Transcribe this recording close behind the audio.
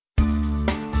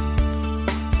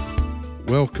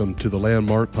Welcome to the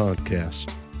Landmark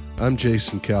Podcast. I'm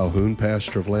Jason Calhoun,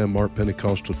 pastor of Landmark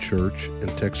Pentecostal Church in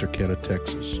Texarkana,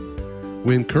 Texas.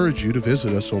 We encourage you to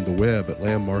visit us on the web at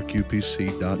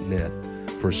landmarkupc.net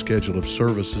for a schedule of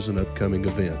services and upcoming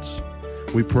events.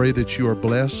 We pray that you are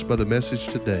blessed by the message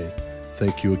today.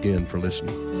 Thank you again for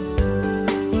listening.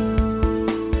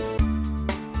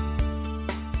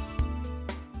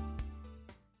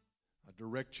 I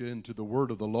direct you into the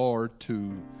Word of the Lord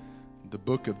to the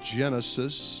book of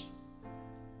Genesis.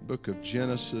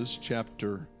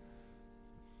 Chapter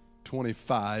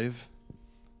 25.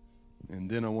 And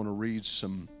then I want to read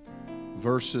some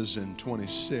verses in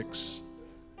 26.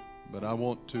 But I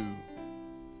want to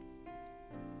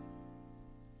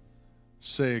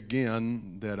say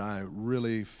again that I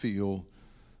really feel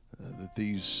that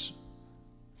these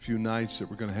few nights that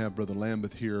we're going to have Brother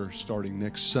Lambeth here starting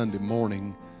next Sunday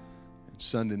morning and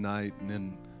Sunday night and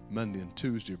then Monday and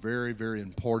Tuesday are very, very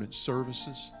important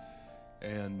services.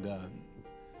 And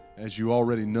as you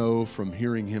already know from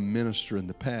hearing him minister in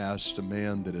the past, a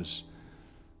man that is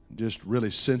just really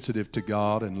sensitive to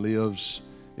God and lives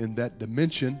in that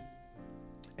dimension.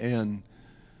 And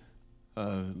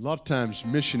a lot of times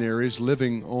missionaries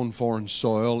living on foreign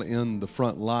soil in the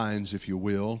front lines, if you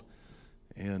will,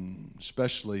 and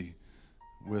especially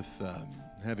with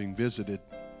having visited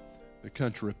the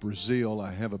country of Brazil,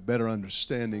 I have a better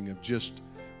understanding of just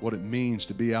what it means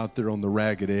to be out there on the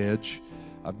ragged edge.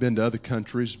 I've been to other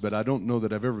countries, but I don't know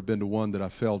that I've ever been to one that I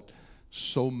felt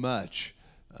so much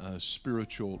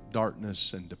spiritual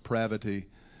darkness and depravity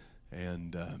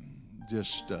and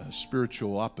just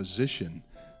spiritual opposition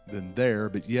than there.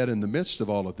 But yet in the midst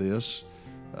of all of this,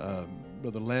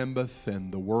 Brother Lambeth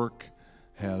and the work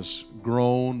has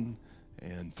grown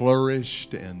and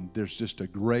flourished, and there's just a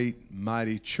great,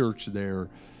 mighty church there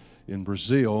in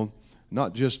Brazil.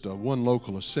 Not just one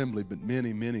local assembly, but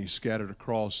many, many scattered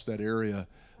across that area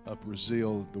of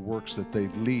Brazil, the works that they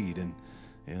lead.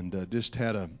 And just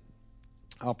had an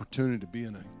opportunity to be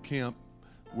in a camp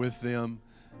with them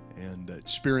and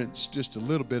experience just a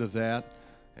little bit of that.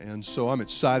 And so I'm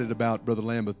excited about Brother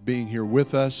Lambeth being here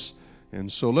with us. And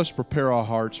so let's prepare our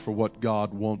hearts for what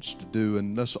God wants to do,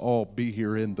 and let's all be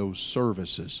here in those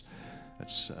services.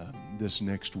 That's this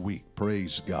next week.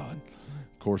 Praise God.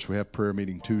 Of course, we have prayer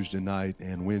meeting Tuesday night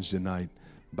and Wednesday night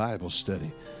Bible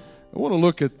study. I want to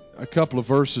look at a couple of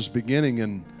verses beginning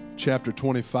in chapter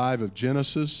 25 of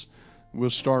Genesis. We'll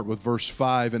start with verse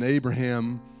 5. And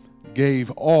Abraham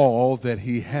gave all that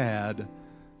he had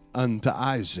unto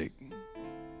Isaac.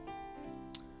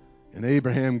 And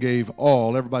Abraham gave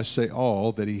all, everybody say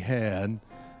all, that he had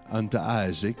unto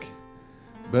Isaac.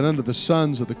 But unto the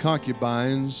sons of the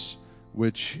concubines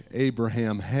which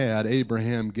Abraham had,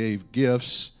 Abraham gave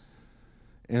gifts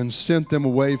and sent them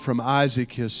away from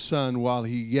Isaac his son while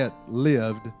he yet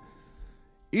lived,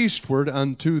 eastward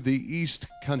unto the east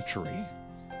country.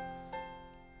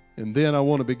 And then I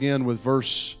want to begin with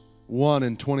verse 1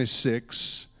 and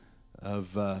 26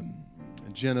 of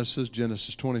Genesis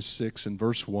 26 and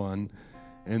verse 1.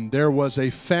 And there was a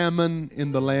famine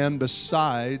in the land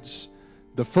besides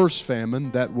the first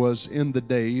famine that was in the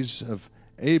days of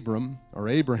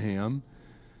Abraham.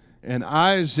 And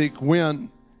Isaac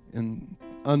went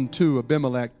unto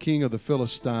Abimelech king of the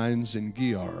Philistines in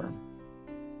Gerar.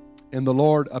 And the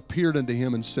Lord appeared unto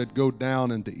him and said, Go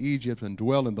down into Egypt and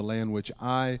dwell in the land which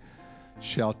I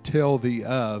shall tell thee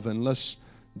of. And let's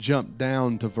jump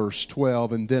down to verse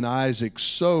 12. And then Isaac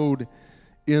sowed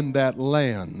in that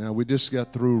land. Now we just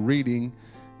got through reading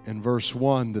in verse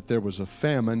 1 that there was a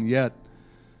famine, yet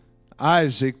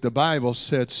Isaac, the Bible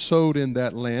said, sowed in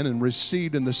that land and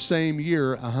received in the same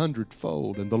year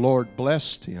 100-fold. And the Lord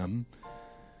blessed him.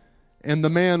 And the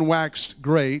man waxed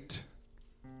great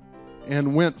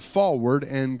and went forward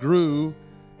and grew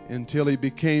until he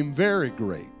became very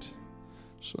great.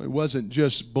 So he wasn't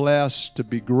just blessed to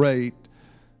be great,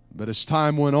 but as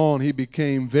time went on, he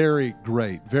became very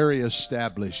great, very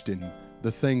established in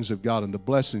the things of God and the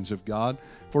blessings of God.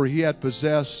 For he had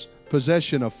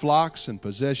possession of flocks and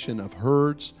possession of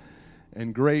herds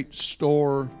and great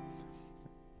store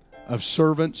of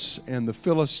servants, and the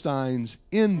Philistines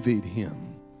envied him.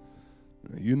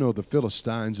 You know the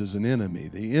Philistines is an enemy.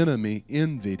 The enemy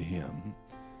envied him.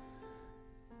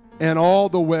 And all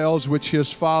the wells which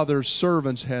his father's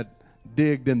servants had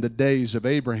digged in the days of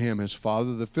Abraham his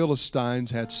father, the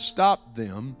Philistines had stopped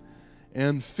them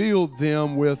and filled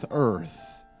them with earth.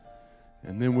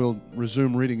 And then we'll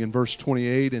resume reading in verse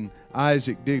 28. And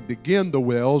Isaac digged again the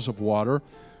wells of water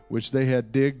which they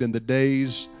had digged in the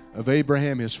days of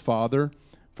Abraham his father,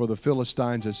 for the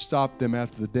Philistines had stopped them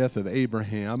after the death of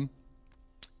Abraham.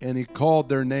 And he called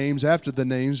their names after the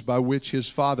names by which his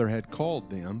father had called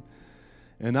them.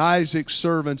 And Isaac's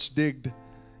servants digged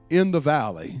in the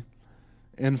valley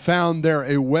and found there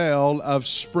a well of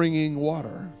springing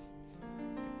water.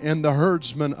 And the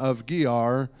herdsmen of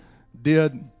Gerar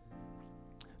did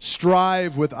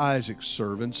strive with Isaac's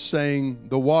servants, saying,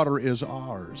 the water is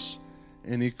ours.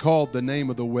 And he called the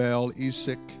name of the well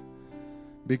Esek,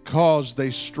 because they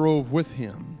strove with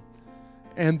him.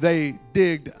 And they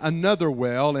digged another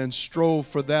well and strove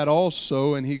for that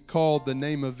also, and he called the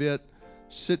name of it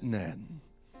Sitnah.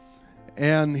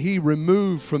 And he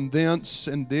removed from thence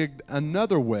and digged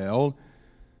another well,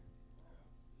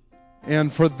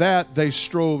 and for that they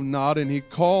strove not, and he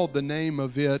called the name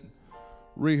of it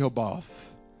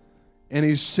Rehoboth. And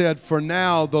he said, for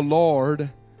now the Lord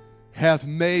hath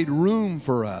made room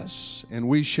for us, and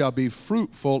we shall be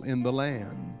fruitful in the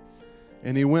land.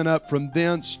 And he went up from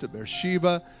thence to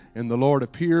Beersheba, and the Lord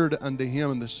appeared unto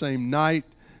him in the same night,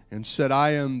 and said,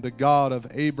 I am the God of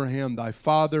Abraham thy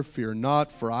father. Fear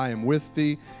not, for I am with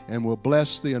thee, and will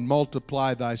bless thee, and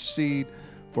multiply thy seed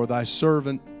for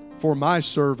my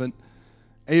servant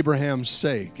Abraham's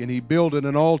sake. And he builded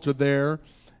an altar there,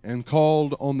 and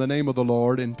called on the name of the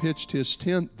Lord, and pitched his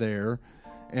tent there.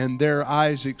 And there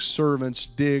Isaac's servants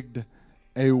digged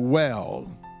a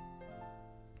well.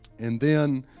 And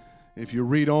then, if you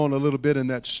read on a little bit in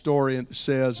that story, it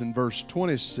says in verse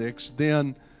 26,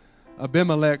 then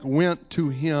Abimelech went to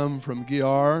him from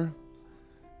Gerar.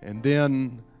 And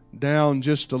then down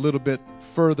just a little bit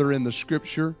further in the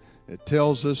scripture, it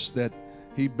tells us that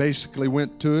he basically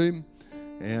went to him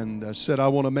and said, I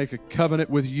want to make a covenant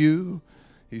with you.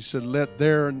 He said, let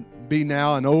there be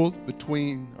now an oath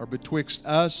betwixt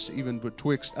us, even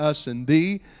betwixt us and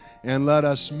thee, and let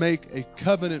us make a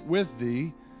covenant with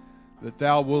thee, that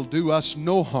thou wilt do us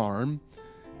no harm,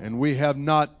 and we have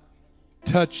not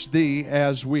touched thee,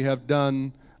 as we have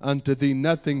done unto thee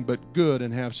nothing but good,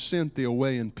 and have sent thee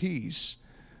away in peace.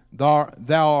 Thou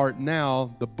art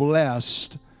now the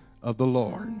blessed of the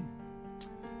Lord.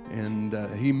 And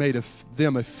he made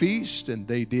them a feast, and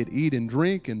they did eat and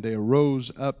drink, and they arose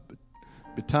up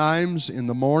betimes in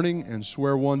the morning, and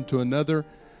sware one to another.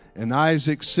 And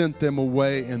Isaac sent them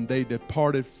away, and they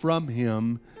departed from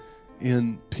him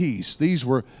in peace. These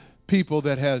were people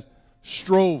that had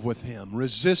strove with him,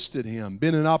 resisted him,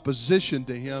 been in opposition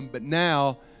to him, but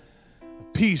now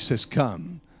peace has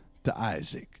come to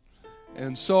Isaac.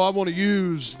 And so I want to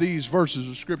use these verses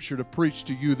of Scripture to preach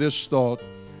to you this thought.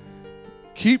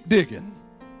 Keep digging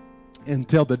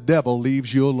until the devil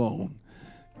leaves you alone.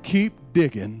 Keep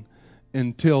digging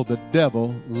until the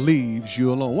devil leaves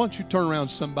you alone. Why don't you turn around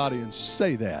to somebody and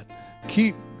say that?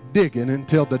 Keep digging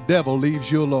until the devil leaves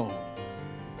you alone.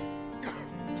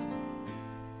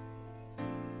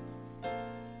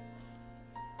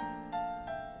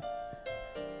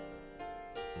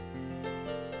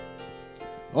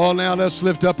 Oh, now let's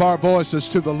lift up our voices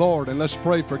to the Lord, and let's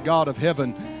pray for God of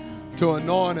heaven to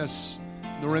anoint us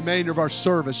the remainder of our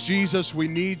service. Jesus, we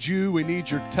need you. We need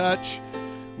your touch.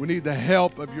 We need the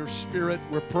help of your Spirit.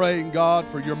 We're praying, God,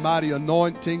 for your mighty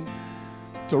anointing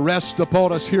to rest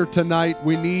upon us here tonight.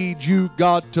 We need you,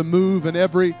 God, to move in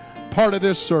every part of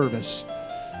this service.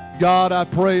 God, I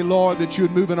pray, Lord, that you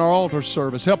would move in our altar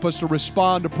service. Help us to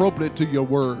respond appropriate to your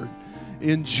word.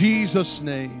 In Jesus'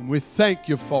 name, we thank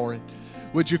you for it.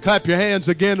 Would you clap your hands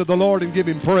again to the Lord and give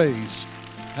him praise?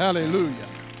 Hallelujah.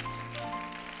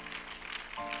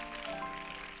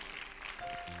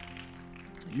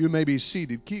 You may be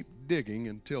seated. Keep digging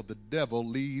until the devil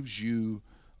leaves you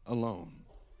alone.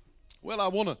 Well, I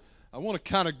want to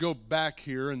kind of go back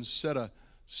here and set a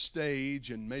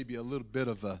stage and maybe a little bit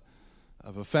of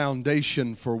a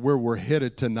foundation for where we're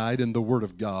headed tonight in the Word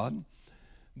of God.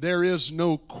 There is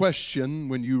no question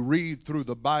when you read through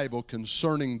the Bible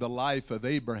concerning the life of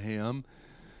Abraham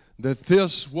that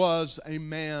this was a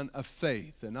man of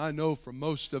faith. And I know for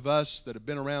most of us that have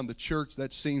been around the church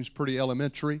that seems pretty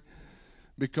elementary,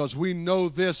 because we know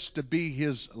this to be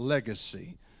his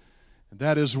legacy.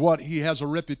 That is what he has a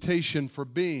reputation for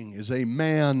being, is a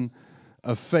man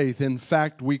of faith. In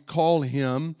fact, we call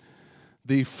him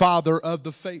the father of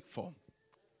the faithful.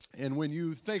 And when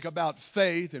you think about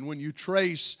faith, and when you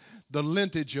trace the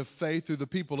lineage of faith through the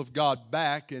people of God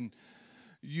back, and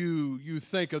you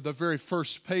think of the very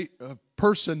first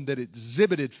person that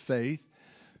exhibited faith,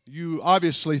 you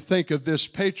obviously think of this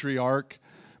patriarch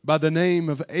by the name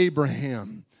of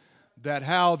Abraham.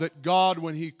 That God,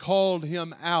 when he called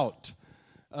him out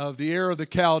of the Ur of the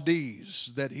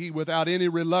Chaldees, that he, without any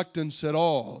reluctance at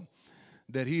all,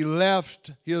 that he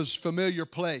left his familiar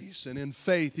place, and in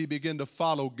faith he began to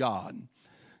follow God.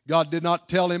 God did not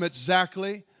tell him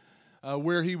exactly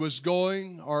where he was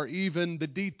going or even the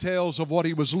details of what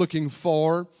he was looking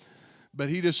for. But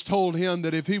he just told him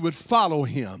that if he would follow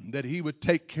him, that he would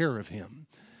take care of him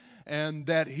and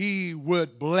that he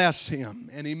would bless him.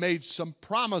 And he made some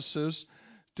promises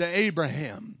to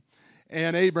Abraham.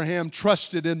 And Abraham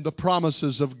trusted in the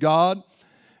promises of God.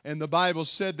 And the Bible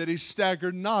said that he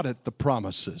staggered not at the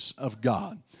promises of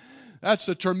God. That's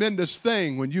a tremendous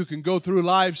thing when you can go through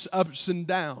life's ups and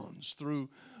downs, through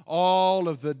all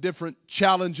of the different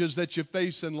challenges that you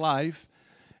face in life.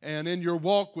 And in your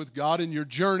walk with God, in your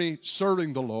journey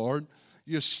serving the Lord,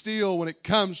 you still, when it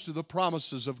comes to the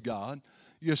promises of God,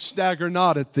 you stagger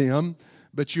not at them,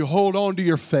 but you hold on to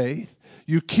your faith.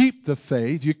 You keep the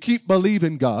faith. You keep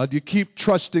believing God. You keep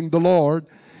trusting the Lord.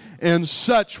 And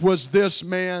such was this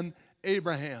man,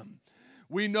 Abraham.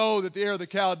 We know that the Ur of the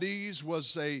Chaldees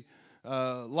was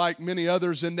like many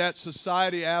others in that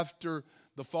society after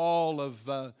the fall of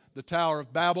the Tower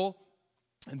of Babel,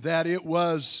 and that it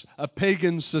was a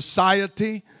pagan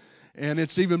society. And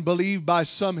it's even believed by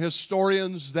some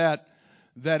historians that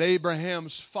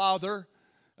Abraham's father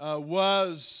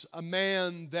was a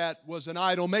man that was an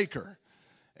idol maker.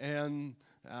 And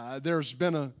there's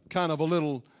been a kind of a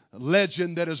little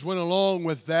legend that has went along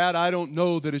with that. I don't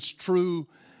know that it's true,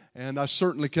 and I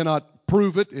certainly cannot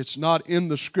prove it. It's not in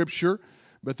the Scripture.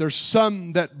 But there's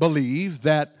some that believe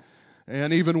that,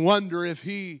 and even wonder if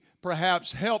he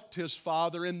perhaps helped his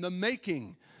father in the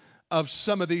making of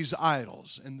some of these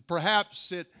idols. And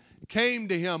perhaps it came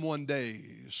to him one day,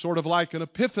 sort of like an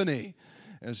epiphany,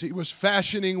 as he was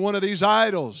fashioning one of these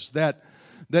idols, that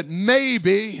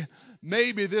maybe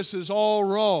this is all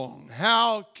wrong.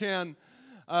 How can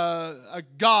a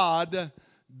God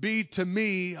be to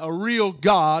me a real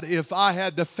God if I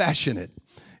had to fashion it,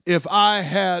 if I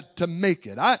had to make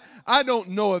it? I don't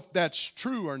know if that's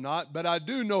true or not, but I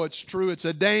do know it's true. It's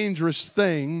a dangerous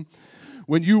thing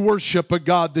when you worship a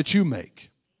God that you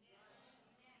make.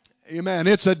 Amen.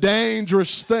 It's a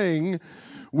dangerous thing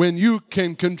when you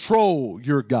can control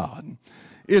your God.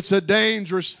 It's a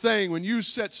dangerous thing when you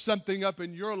set something up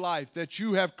in your life that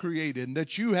you have created and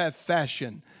that you have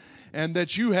fashioned and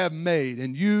that you have made,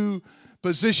 and you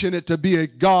position it to be a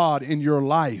God in your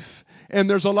life. And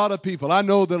there's a lot of people. I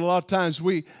know that a lot of times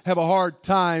we have a hard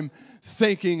time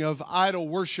thinking of idol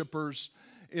worshipers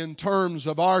in terms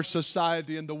of our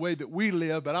society and the way that we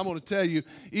live. But I'm going to tell you,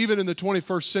 even in the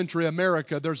 21st century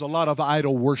America, there's a lot of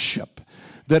idol worship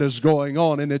that is going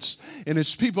on. And it's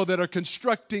people that are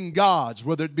constructing gods,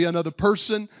 whether it be another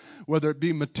person, whether it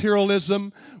be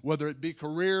materialism, whether it be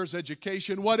careers,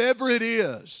 education, whatever it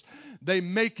is. They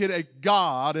make it a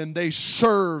god and they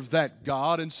serve that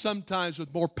God, and sometimes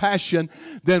with more passion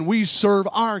than we serve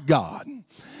our God,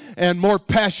 and more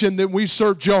passion than we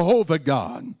serve Jehovah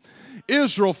God.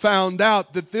 Israel found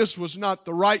out that this was not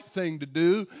the right thing to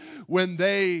do when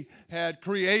they had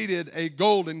created a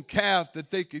golden calf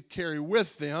that they could carry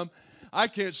with them. I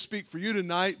can't speak for you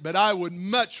tonight, but I would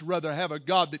much rather have a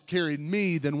God that carried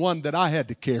me than one that I had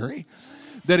to carry,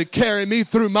 that would carry me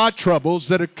through my troubles,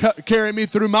 that would carry me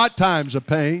through my times of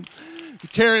pain,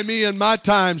 carry me in my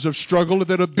times of struggle,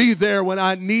 that will be there when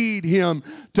I need Him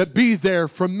to be there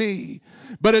for me.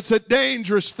 But it's a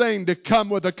dangerous thing to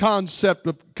come up with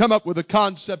a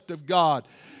concept of God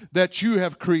that you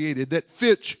have created, that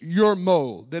fits your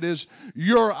mold, that is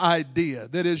your idea,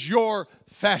 that is your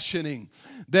fashioning,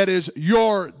 that is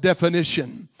your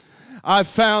definition. I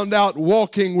found out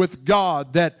walking with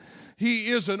God that He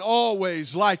isn't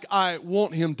always like I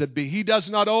want Him to be. He does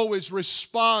not always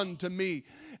respond to me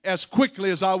as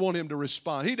quickly as I want Him to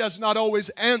respond. He does not always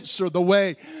answer the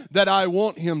way that I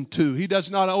want Him to. He does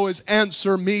not always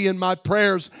answer me in my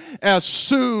prayers as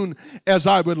soon as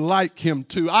I would like Him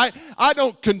to. I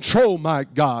don't control my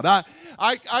God.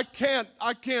 I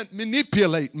can't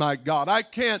manipulate my God. I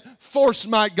can't force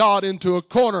my God into a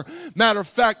corner. Matter of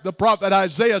fact, the prophet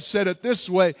Isaiah said it this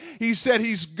way. He said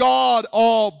He's God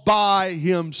all by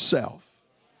Himself.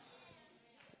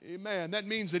 Amen. That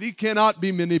means that He cannot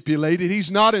be manipulated. He's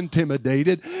not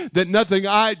intimidated. That nothing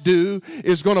I do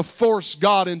is going to force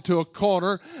God into a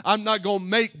corner. I'm not going to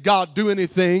make God do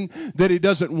anything that He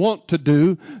doesn't want to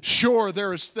do. Sure,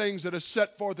 there is things that are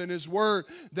set forth in His Word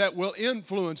that will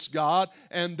influence God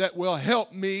and that will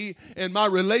help me in my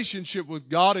relationship with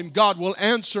God, and God will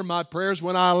answer my prayers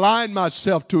when I align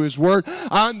myself to His Word.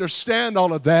 I understand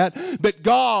all of that, but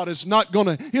God is not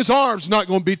going to, His arm's not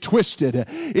going to be twisted.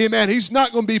 Amen. He's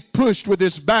not going to be pushed with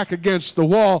his back against the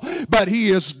wall, but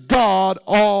He is God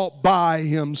all by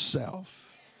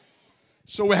Himself.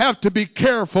 So we have to be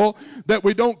careful that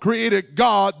we don't create a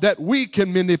God that we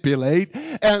can manipulate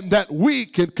and that we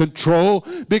can control,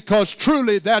 because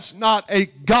truly that's not a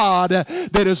God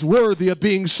that is worthy of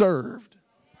being served.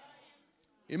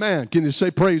 Amen. Can you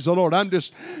say praise the Lord? I'm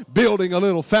just building a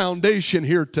little foundation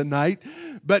here tonight.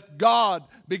 But God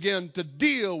began to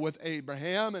deal with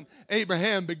Abraham, and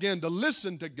Abraham began to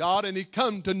listen to God, and he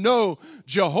come to know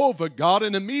Jehovah God,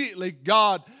 and immediately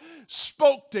God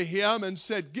spoke to him and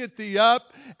said, get thee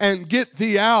up and get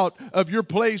thee out of your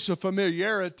place of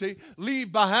familiarity.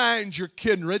 Leave behind your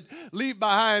kindred. Leave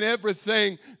behind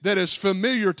everything that is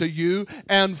familiar to you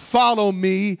and follow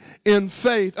me in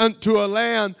faith unto a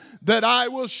land that I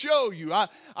will show you.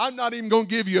 I'm not even going to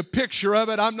give you a picture of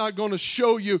it. I'm not going to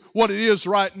show you what it is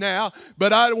right now,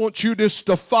 but I want you just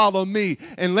to follow me.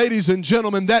 And ladies and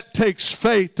gentlemen, that takes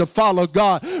faith to follow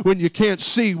God when you can't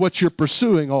see what you're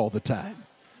pursuing all the time.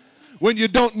 When you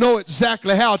don't know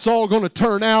exactly how it's all going to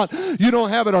turn out. You don't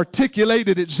have it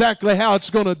articulated exactly how it's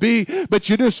going to be, but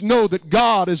you just know that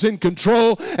God is in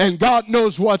control and God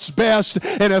knows what's best.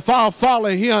 And if I'll follow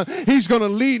him, he's going to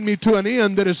lead me to an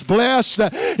end that is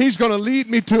blessed. He's going to lead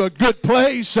me to a good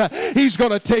place. He's going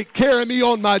to take care of me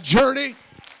on my journey.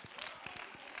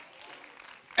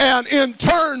 And in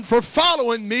turn for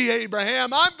following me,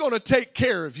 Abraham, I'm going to take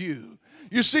care of you.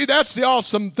 You see, that's the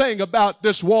awesome thing about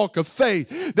this walk of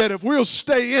faith, that if we'll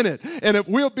stay in it, and if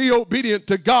we'll be obedient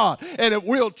to God, and if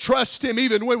we'll trust him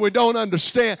even when we don't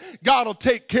understand, God will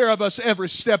take care of us every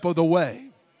step of the way.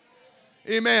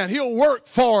 Amen. He'll work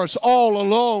for us all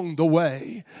along the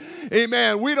way.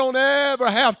 Amen. We don't ever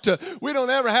have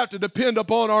to depend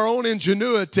upon our own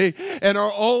ingenuity and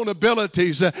our own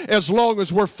abilities as long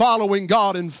as we're following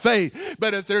God in faith.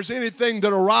 But if there's anything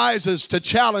that arises to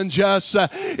challenge us,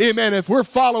 amen, if we're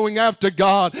following after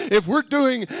God, if we're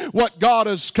doing what God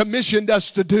has commissioned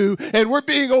us to do, and we're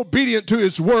being obedient to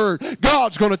his word,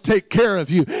 God's going to take care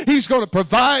of you. He's going to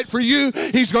provide for you.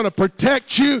 He's going to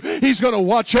protect you. He's going to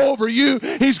watch over you.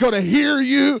 He's going to hear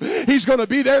you. He's going to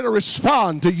be there to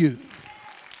respond to you.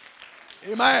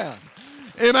 Amen.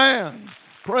 Amen.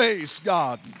 Praise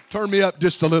God. Turn me up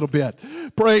just a little bit.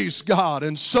 Praise God.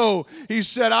 And so he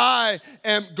said, I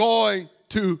am going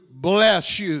to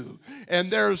bless you. And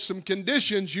there's some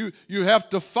conditions you have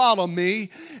to follow me.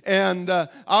 And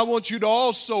I want you to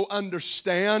also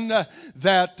understand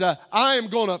that I am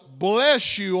going to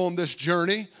bless you on this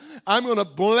journey. I'm going to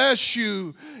bless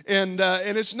you, and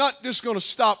it's not just going to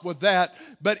stop with that,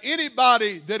 but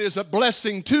anybody that is a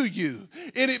blessing to you,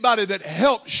 anybody that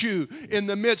helps you in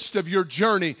the midst of your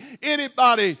journey,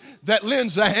 anybody that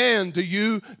lends a hand to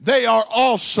you, they are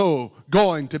also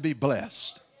going to be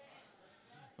blessed.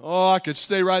 Oh, I could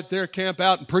stay right there, camp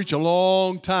out, and preach a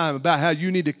long time about how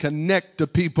you need to connect to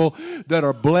people that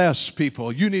are blessed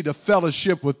people. You need to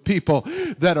fellowship with people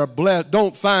that are blessed.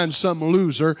 Don't find some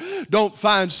loser. Don't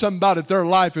find somebody that their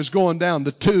life is going down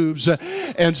the tubes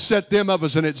and set them up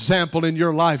as an example in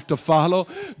your life to follow.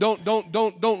 Don't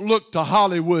look to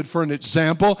Hollywood for an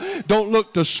example. Don't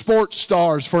look to sports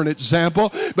stars for an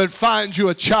example. But find you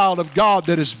a child of God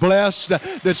that is blessed,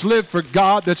 that's lived for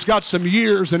God, that's got some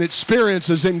years and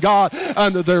experiences in God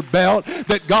under their belt,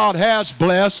 that God has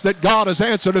blessed, that God has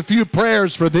answered a few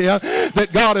prayers for them,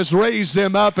 that God has raised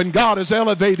them up and God has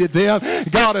elevated them,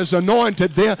 God has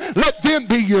anointed them. Let them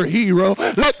be your hero.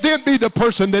 Let them be the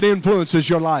person that influences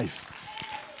your life.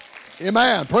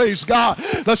 Amen. Praise God.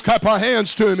 Let's clap our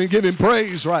hands to him and give him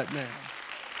praise right now.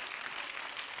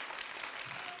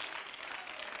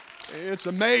 It's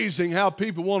amazing how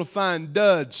people want to find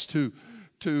duds to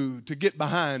get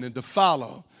behind and to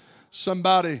follow.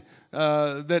 Somebody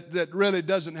that really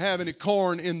doesn't have any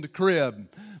corn in the crib.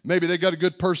 Maybe they got a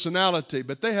good personality,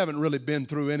 but they haven't really been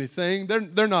through anything.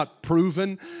 They're not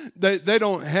proven. They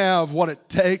don't have what it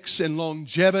takes in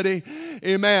longevity.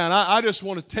 Amen. I just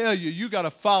want to tell you, you got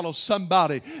to follow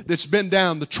somebody that's been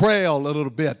down the trail a little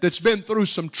bit, that's been through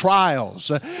some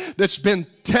trials, that's been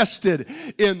tested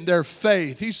in their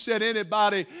faith. He said,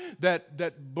 anybody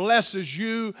that blesses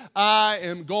you, I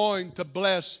am going to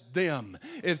bless them.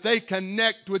 If they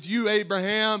connect with you,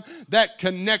 Abraham, that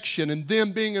connection and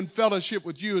them being in fellowship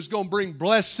with you is going to bring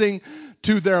blessing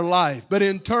to their life. But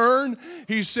in turn,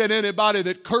 he said, anybody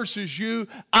that curses you,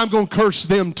 I'm going to curse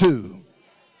them too.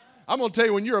 I'm going to tell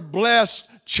you, when you're a blessed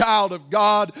child of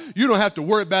God, you don't have to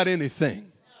worry about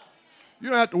anything. You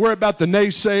don't have to worry about the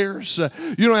naysayers.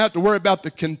 You don't have to worry about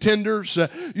the contenders.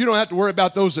 You don't have to worry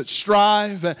about those that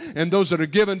strive and those that are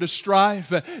given to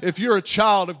strife. If you're a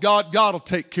child of God, God will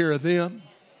take care of them.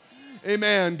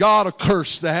 Amen. God will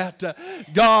curse that.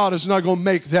 God is not going to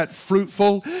make that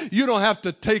fruitful. You don't have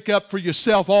to take up for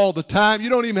yourself all the time. You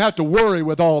don't even have to worry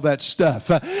with all that stuff.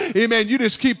 Amen. You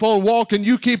just keep on walking.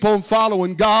 You keep on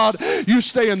following God. You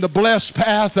stay in the blessed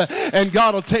path, and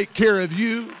God will take care of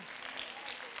you.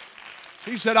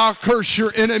 He said, I'll curse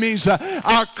your enemies.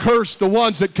 I'll curse the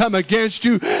ones that come against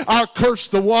you. I'll curse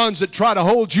the ones that try to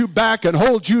hold you back and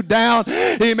hold you down.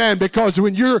 Amen. Because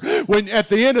when at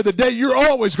the end of the day, you're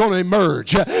always going to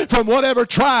emerge from whatever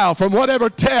trial, from whatever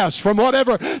test, from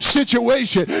whatever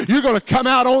situation. You're going to come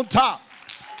out on top.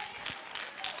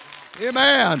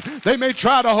 Amen. They may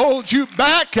try to hold you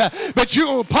back, but you're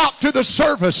going to pop to the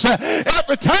surface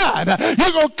every time.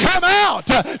 You're going to come out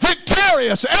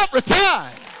victorious every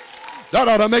time. That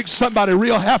ought to make somebody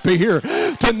real happy here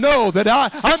to know that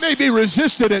I may be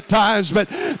resisted at times, but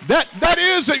that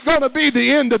isn't going to be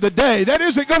the end of the day. That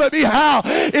isn't going to be how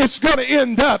it's going to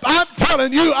end up. I'm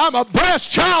telling you, I'm a blessed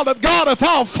child of God if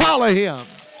I'll follow Him.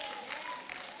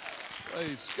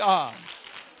 Praise God.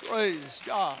 Praise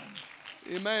God.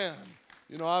 Amen.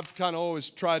 You know, I've kind of always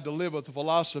tried to live with the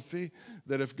philosophy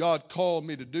that if God called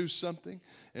me to do something,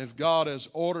 if God has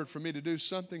ordered for me to do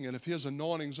something, and if His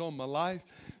anointing's on my life,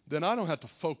 then I don't have to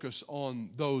focus on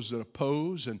those that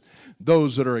oppose and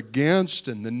those that are against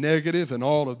and the negative and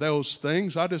all of those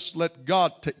things. I just let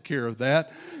God take care of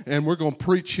that. And we're going to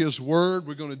preach His word.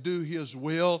 We're going to do His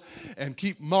will and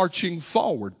keep marching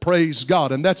forward. Praise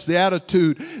God. And that's the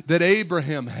attitude that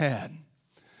Abraham had.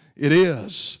 It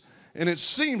is. And it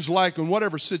seems like in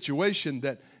whatever situation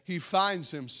that he finds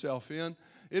himself in,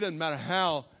 it doesn't matter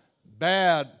how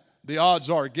bad the odds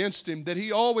are against him, that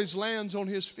he always lands on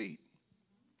his feet.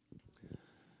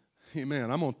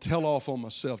 Amen. I'm going to tell off on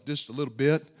myself just a little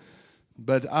bit,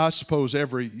 but I suppose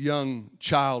every young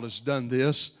child has done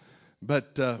this.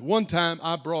 But one time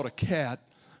I brought a cat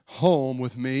home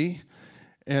with me,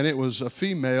 and it was a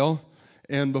female,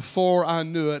 and before I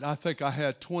knew it, I think I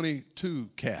had 22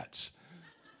 cats.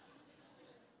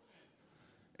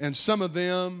 And some of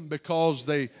them, because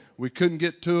we couldn't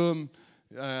get to them,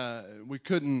 we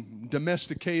couldn't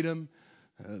domesticate them.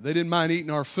 They didn't mind eating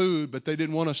our food, but they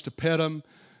didn't want us to pet them.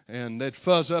 And they'd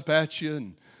fuzz up at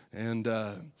you and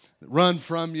run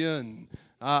from you. And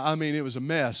I mean, it was a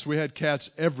mess. We had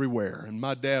cats everywhere. And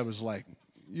my dad was like,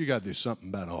 you got to do something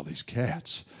about all these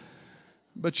cats.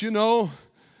 But, you know,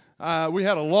 we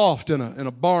had a loft in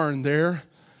a barn there.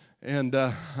 And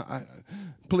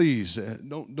please,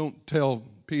 don't tell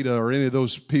PETA or any of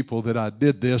those people that I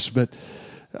did this. But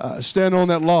stand on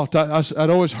that loft. I'd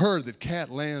always heard that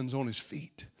cat lands on his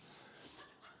feet.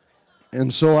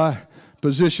 And so I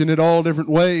position it all different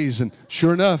ways, and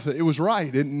sure enough, it was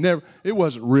right. It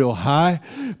wasn't real high,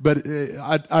 but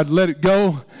I'd let it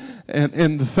go,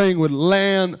 and the thing would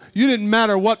land. You didn't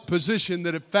matter what position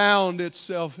that it found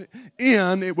itself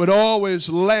in, it would always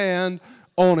land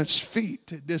on its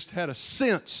feet. It just had a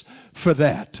sense for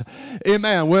that.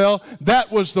 Amen. Well,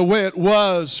 that was the way it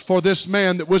was for this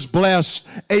man that was blessed,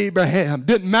 Abraham.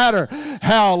 Didn't matter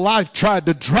how life tried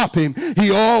to drop him,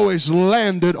 he always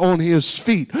landed on his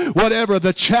feet. Whatever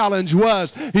the challenge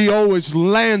was, he always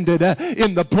landed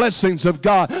in the blessings of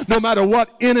God. No matter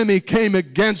what enemy came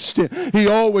against him, he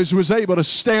always was able to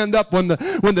stand up when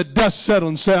the dust settled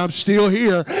and say, I'm still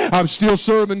here. I'm still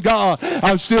serving God.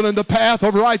 I'm still in the path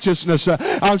of righteousness.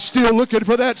 I'm still looking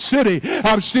for that city.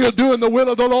 I'm still doing the will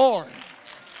of the Lord.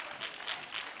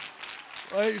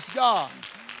 Praise God.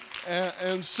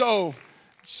 And so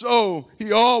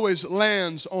he always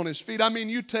lands on his feet. I mean,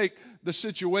 you take the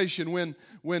situation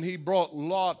when he brought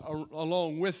Lot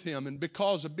along with him, and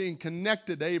because of being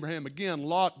connected to Abraham, again,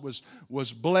 Lot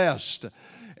was blessed.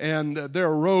 And there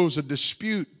arose a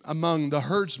dispute among the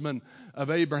herdsmen of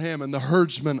Abraham and the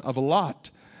herdsmen of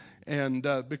Lot. And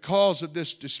because of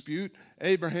this dispute,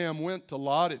 Abraham went to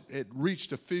Lot. It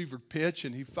reached a fevered pitch,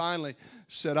 and he finally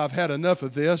said, I've had enough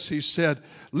of this. He said,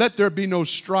 let there be no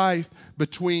strife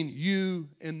between you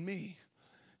and me.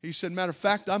 He said, matter of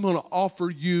fact, I'm going to offer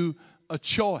you a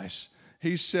choice.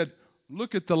 He said,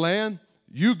 look at the land.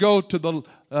 You go to the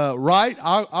right,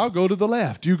 I'll go to the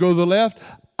left. You go to the left,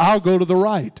 I'll go to the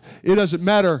right. It doesn't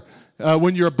matter.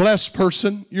 When you're a blessed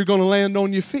person, you're going to land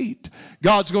on your feet.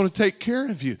 God's going to take care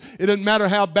of you. It doesn't matter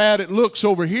how bad it looks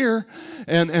over here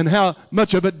and how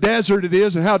much of a desert it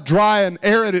is and how dry and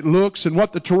arid it looks and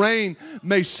what the terrain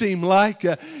may seem like.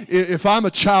 If I'm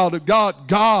a child of God,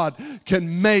 God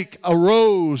can make a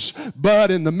rose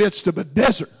bud in the midst of a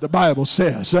desert, the Bible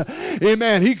says.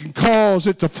 Amen. He can cause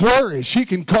it to flourish. He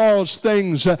can cause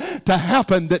things to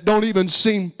happen that don't even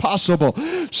seem possible.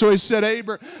 So he said,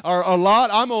 Lot,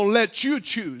 I'm going to let you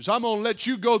choose. I'm going to let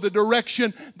you go the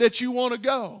direction that you want to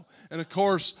go. And of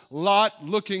course, Lot,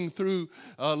 looking through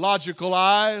logical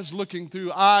eyes, looking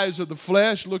through eyes of the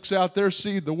flesh, looks out there,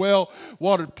 sees the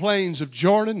well-watered plains of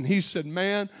Jordan, and he said,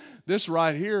 man, this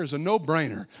right here is a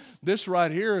no-brainer. This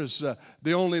right here is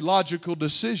the only logical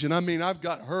decision. I mean, I've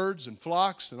got herds and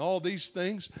flocks and all these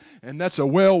things, and that's a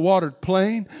well-watered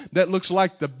plain. That looks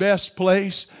like the best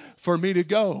place for me to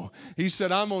go. He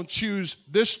said, I'm going to choose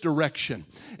this direction.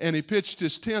 And he pitched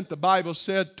his tent, the Bible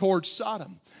said, towards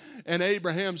Sodom. And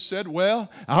Abraham said,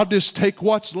 well, I'll just take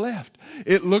what's left.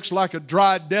 It looks like a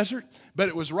dry desert, but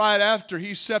it was right after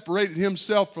he separated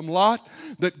himself from Lot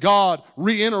that God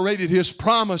reiterated his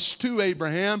promise to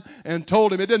Abraham and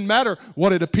told him it doesn't matter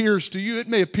what it appears to you. It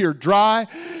may appear dry.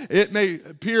 It may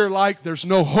appear like there's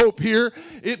no hope here.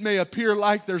 It may appear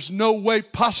like there's no way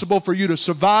possible for you to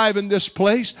survive in this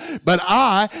place, but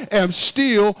I am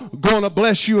still going to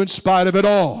bless you in spite of it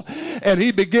all. And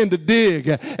he began to dig.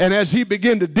 And as he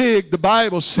began to dig, the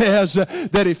Bible says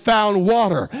that he found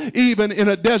water, even in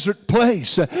a desert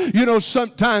place. You know,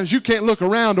 sometimes you can't look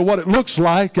around to what it looks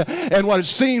like and what it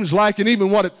seems like and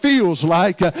even what it feels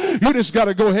like. You just got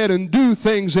to go ahead and do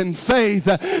things in faith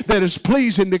that is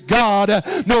pleasing to God,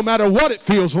 no matter what it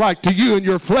feels like to you in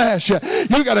your flesh.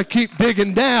 You got to keep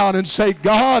digging down and say,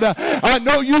 God, I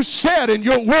know you said in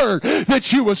your word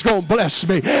that you was going to bless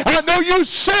me. I know you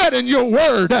said in your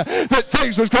word that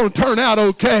things was going to turn out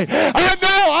okay. I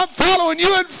know I'm following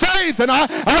you in faith and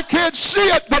I can't see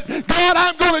it, but God,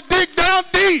 I'm going to dig down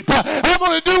deep. I'm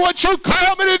going to do what you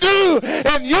call me to do.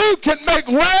 And you can make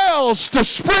wells to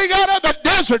spring out of the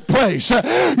desert place. You,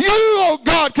 oh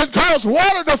God, can cause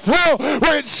water to flow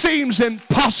where it seems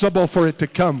impossible for it to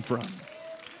come from.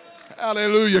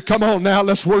 Hallelujah. Come on now,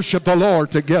 let's worship the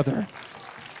Lord together.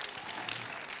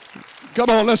 Come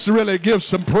on, let's really give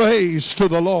some praise to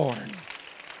the Lord.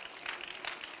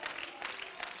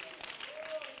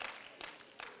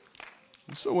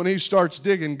 So when he starts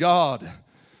digging, God,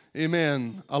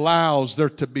 amen, allows there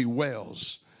to be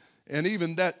wells. And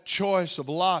even that choice of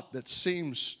Lot that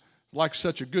seems like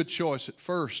such a good choice at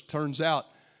first turns out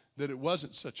that it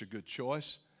wasn't such a good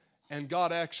choice. And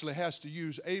God actually has to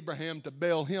use Abraham to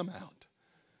bail him out.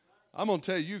 I'm going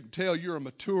to tell you, you can tell you're a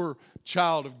mature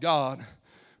child of God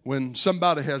when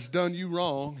somebody has done you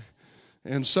wrong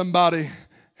and somebody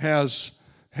has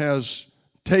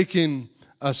taken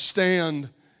a stand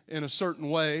in a certain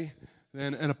way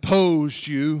and opposed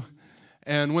you.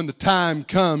 And when the time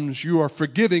comes, you are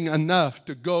forgiving enough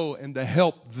to go and to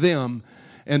help them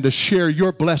and to share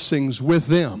your blessings with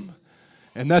them.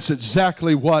 And that's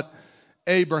exactly what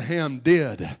Abraham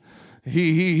did.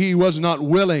 He was not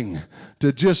willing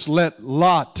to just let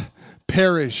Lot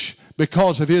perish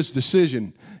because of his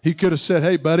decision. He could have said,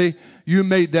 hey, buddy, you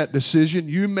made that decision.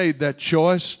 You made that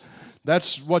choice.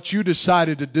 That's what you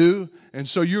decided to do, and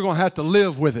so you're going to have to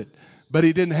live with it. But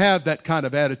he didn't have that kind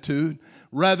of attitude.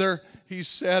 Rather, he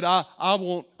said, I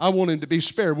want him to be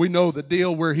spared. We know the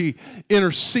deal where he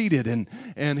interceded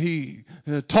and he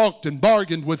talked and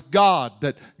bargained with God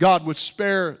that God would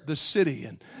spare the city,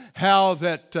 and how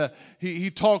that he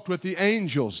talked with the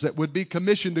angels that would be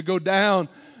commissioned to go down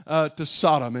to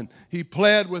Sodom, and he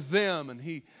pled with them, and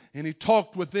he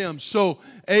talked with them. So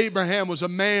Abraham was a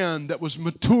man that was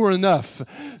mature enough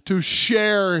to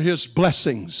share his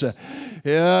blessings.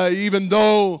 Even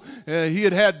though he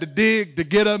had to dig to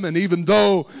get them, and even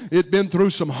though it had been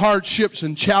through some hardships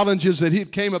and challenges that he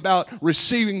came about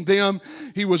receiving them,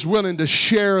 he was willing to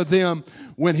share them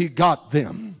when he got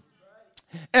them.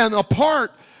 And a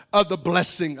part of the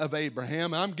blessing of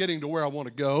Abraham, I'm getting to where I want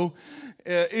to go,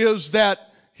 is that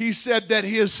he said that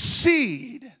his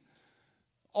seed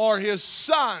or his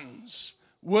sons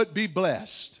would be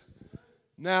blessed.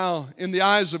 Now, in the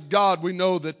eyes of God, we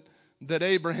know that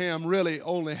Abraham really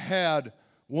only had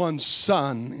one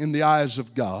son in the eyes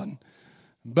of God.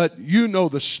 But you know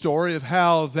the story of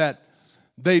how that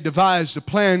they devised a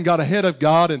plan, got ahead of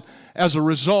God, and as a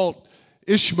result,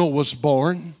 Ishmael was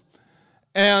born.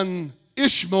 And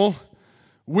Ishmael,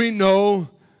 we know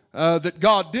that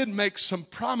God did make some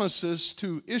promises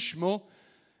to Ishmael.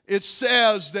 It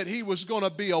says that he was going to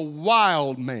be a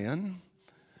wild man.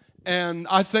 And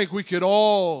I think we could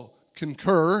all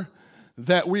concur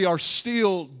that we are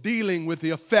still dealing with the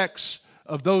effects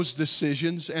of those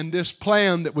decisions and this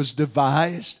plan that was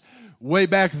devised way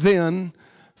back then,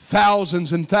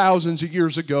 thousands and thousands of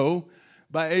years ago,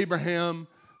 by Abraham,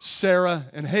 Sarah,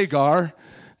 and Hagar.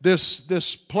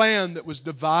 This plan that was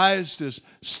devised is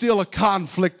still a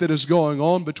conflict that is going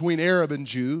on between Arab and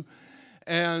Jew.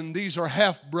 And these are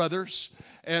half-brothers,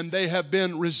 and they have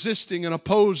been resisting and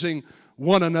opposing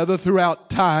one another throughout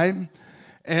time.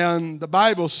 And the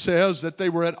Bible says that they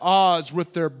were at odds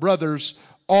with their brothers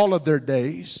all of their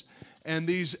days. And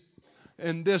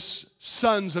this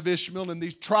sons of Ishmael and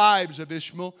these tribes of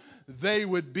Ishmael, they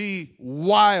would be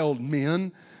wild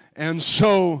men. And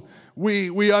so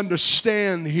we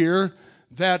understand here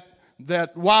that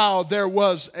while there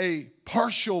was a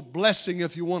partial blessing,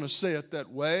 if you want to say it that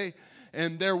way,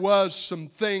 and there was some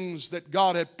things that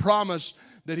God had promised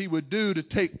that he would do to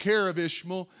take care of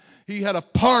Ishmael, he had a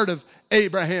part of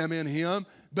Abraham in him,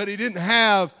 but he didn't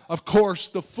have, of course,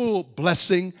 the full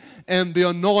blessing and the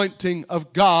anointing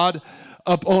of God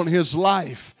upon his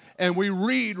life. And we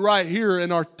read right here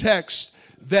in our text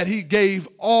that he gave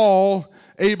all,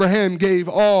 Abraham gave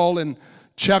all in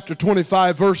chapter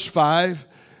 25, verse 5,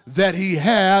 that he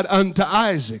had unto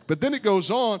Isaac. But then it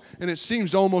goes on, and it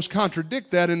seems to almost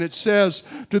contradict that, and it says,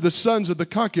 to the sons of the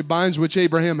concubines which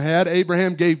Abraham had,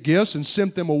 Abraham gave gifts and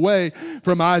sent them away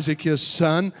from Isaac his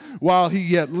son while he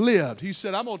yet lived. He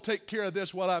said, I'm going to take care of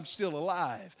this while I'm still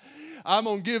alive. I'm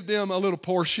going to give them a little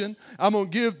portion. I'm going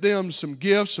to give them some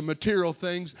gifts, some material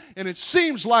things. And it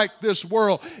seems like this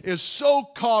world is so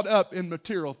caught up in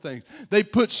material things. They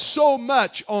put so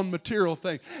much on material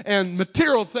things. And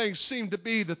material things seem to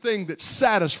be the thing that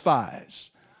satisfies.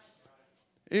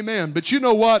 Amen. But you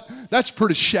know what? That's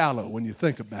pretty shallow when you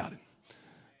think about it.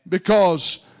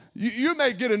 Because you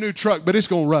may get a new truck, but it's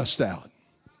going to rust out.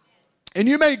 And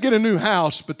you may get a new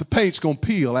house, but the paint's going to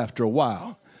peel after a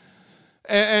while.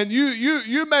 And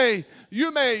you may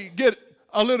get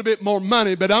a little bit more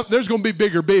money, but there's going to be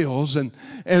bigger bills and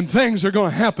things are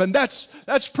going to happen.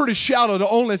 That's pretty shallow to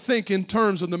only think in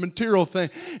terms of the material thing.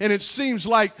 And it seems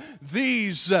like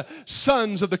these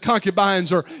sons of the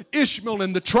concubines, or Ishmael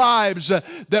and the tribes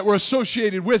that were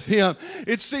associated with him,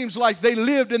 it seems like they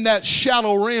lived in that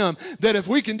shallow realm, that if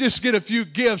we can just get a few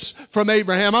gifts from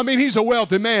Abraham, I mean, he's a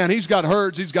wealthy man. He's got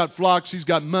herds, he's got flocks, he's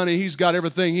got money, he's got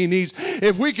everything he needs.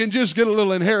 If we can just get a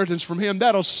little inheritance from him,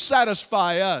 that'll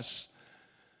satisfy us.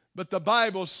 But the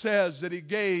Bible says that he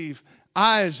gave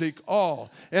Isaac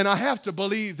all. And I have to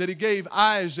believe that he gave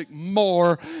Isaac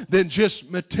more than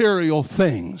just material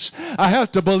things. I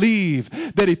have to believe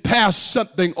that he passed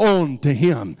something on to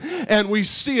him. And we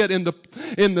see it in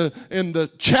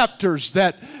the chapters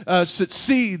that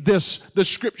succeed the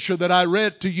scripture that I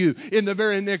read to you. In the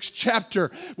very next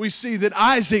chapter, we see that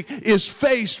Isaac is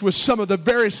faced with some of the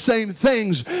very same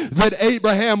things that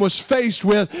Abraham was faced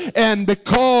with. And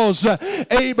because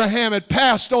Abraham had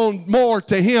passed on more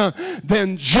to him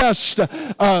than just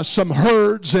some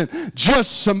herds and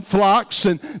just some flocks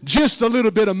and just a little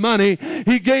bit of money,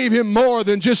 he gave him more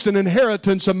than just an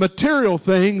inheritance of material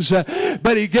things,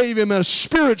 but he gave him a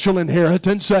spiritual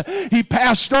inheritance. He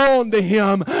passed on to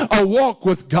him a walk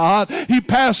with God. He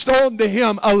passed on to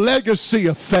him a legacy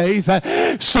of faith,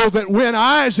 so that when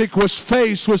Isaac was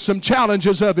faced with some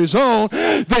challenges of his own,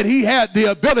 that he had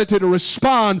the ability to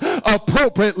respond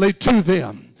appropriately to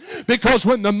them. Because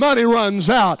when the money runs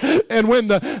out, and when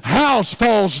the house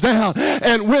falls down,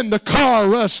 and when the car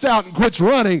rusts out and quits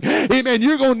running, amen,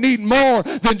 you're going to need more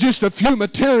than just a few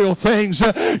material things.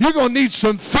 You're going to need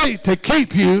some faith to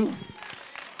keep you.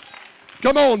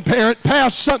 Come on, parent,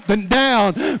 pass something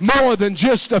down more than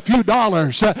just a few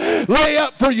dollars. Lay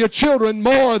up for your children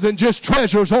more than just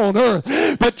treasures on earth.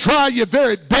 But try your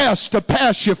very best to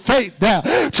pass your faith down.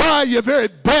 Try your very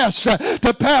best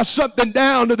to pass something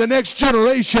down to the next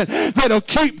generation that'll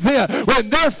keep them,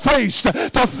 when they're faced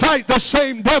to fight the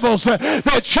same devils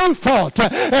that you fought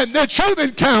and that you've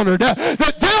encountered,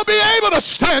 that they'll be able to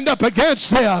stand up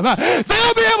against them.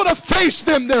 They'll be able to face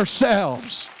them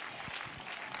themselves.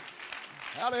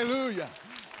 Hallelujah.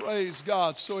 Praise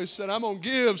God. So he said, I'm going to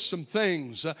give some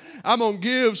things. I'm going to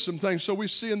give some things. So we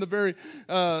see in the very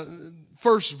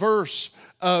first verse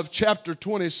of chapter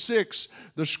 26,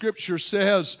 the scripture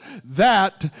says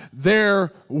that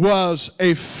there was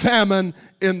a famine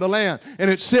in the land. And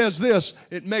it says this,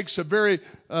 it makes a very,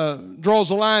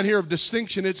 draws a line here of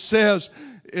distinction. It says,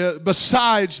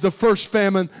 besides the first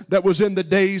famine that was in the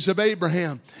days of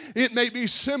Abraham. It may be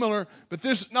similar, but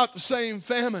this is not the same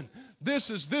famine.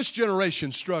 This is this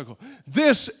generation's struggle.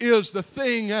 This is the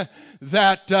thing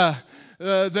that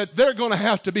they're going to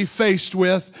have to be faced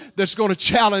with, that's going to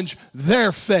challenge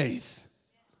their faith.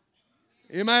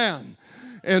 Amen.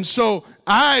 And so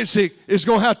Isaac is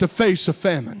going to have to face a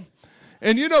famine.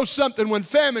 And you know something, when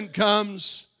famine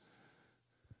comes,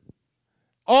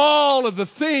 all of the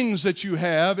things that you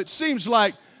have, it seems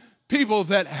like people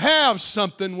that have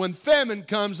something, when famine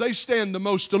comes, they stand the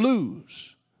most to lose.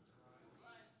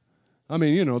 I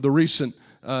mean, you know, the recent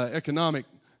economic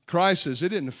crisis, it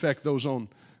didn't affect those on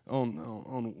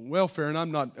on welfare, and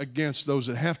I'm not against those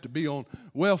that have to be on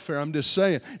welfare. I'm just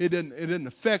saying it didn't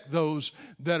affect those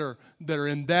that are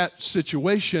in that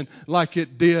situation like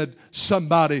it did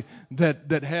somebody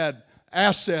that had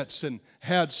assets and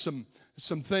had some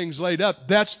things laid up.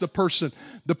 That's the person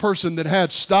that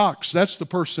had stocks. That's the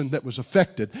person that was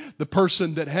affected. The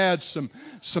person that had some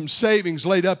savings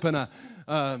laid up in a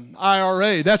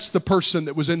IRA. That's the person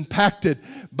that was impacted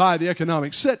by the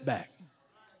economic setback.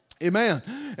 Amen.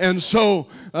 And so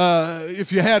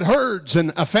if you had herds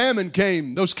and a famine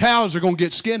came, those cows are going to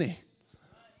get skinny.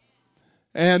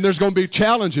 And there's going to be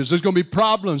challenges. There's going to be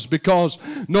problems because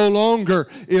no longer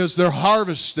is there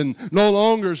harvest and no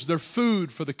longer is there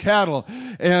food for the cattle.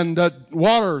 And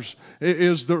water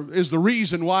is the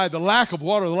reason why the lack of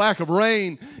water, the lack of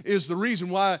rain is the reason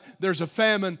why there's a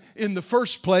famine in the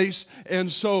first place.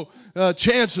 And so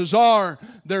chances are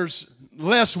there's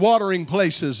less watering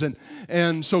places.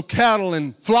 And so cattle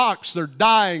and flocks, they're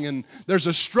dying, and there's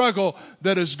a struggle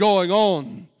that is going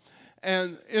on.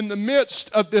 And in the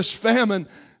midst of this famine,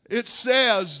 it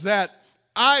says that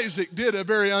Isaac did a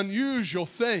very unusual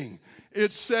thing.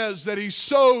 It says that he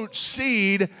sowed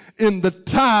seed in the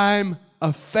time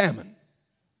of famine.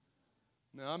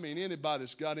 Now, I mean, anybody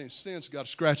that's got any sense got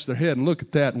to scratch their head and look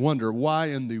at that and wonder, why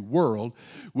in the world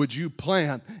would you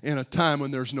plant in a time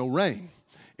when there's no rain,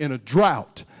 in a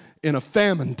drought, in a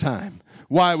famine time?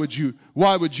 Why would you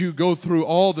go through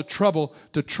all the trouble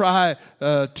to try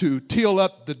to till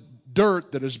up the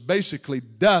dirt that is basically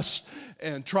dust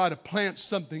and try to plant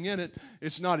something in it?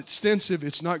 It's not extensive.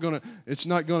 It's not going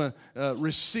to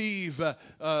receive the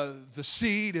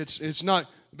seed. It's not.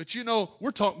 But you know,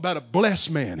 we're talking about a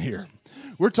blessed man here.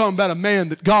 We're talking about a man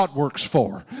that God works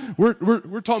for. We're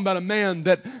talking about a man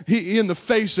that he, in the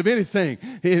face of anything,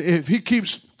 if he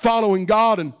keeps following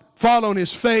God and following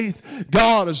his faith,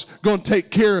 God is going to take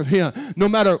care of him no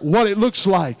matter what it looks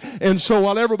like. And so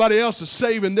while everybody else is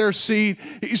saving their seed,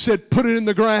 he said, put it in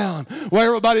the ground. While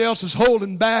everybody else is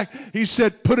holding back, he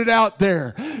said, put it out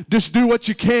there. Just do what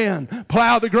you can.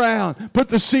 Plow the ground. Put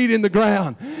the seed in the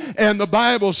ground. And the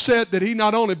Bible said that he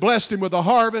not only blessed him with a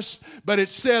harvest, but it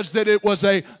says that it was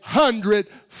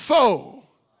 100-fold.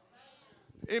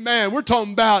 Amen. We're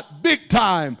talking about big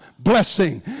time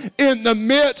blessing. In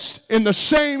the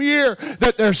same year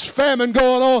that there's famine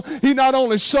going on, he not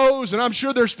only sows, and I'm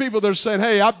sure there's people that are saying,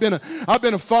 hey, I've been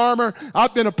a farmer.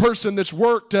 I've been a person that's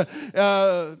worked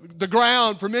the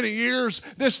ground for many years.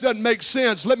 This doesn't make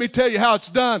sense. Let me tell you how it's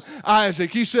done,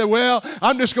 Isaac. He said, well,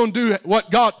 I'm just going to do what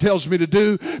God tells me to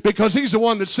do because he's the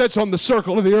one that sits on the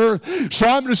circle of the earth. So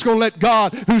I'm just going to let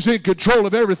God, who's in control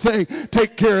of everything,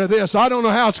 take care of this. I don't know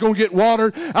how it's going to get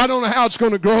watered. I don't know how it's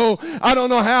going to grow. I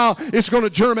don't know how it's going to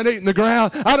germinate in the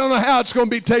ground. I don't know how it's going to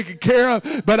be taken care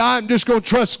of, but I'm just going to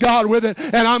trust God with it,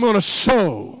 and I'm going to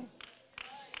sow.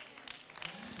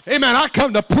 Amen. I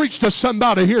come to preach to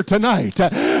somebody here tonight.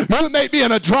 You may be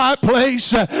in a dry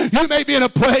place. You may be in a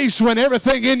place when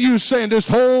everything in you is saying, just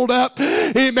hold up.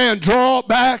 Amen. Draw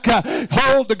back.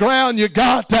 Hold the ground you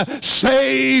got.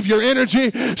 Save your energy.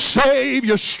 Save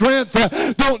your strength.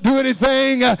 Don't do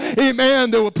anything, amen,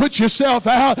 that will put yourself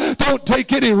out. Don't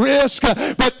take any risk.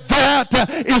 But that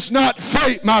is not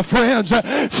faith, my friends.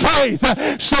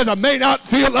 Faith said, I may not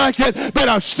feel like it, but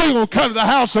I'm still going to come to the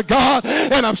house of God,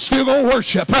 and I'm still going to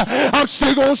worship. I'm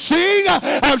still going to sing.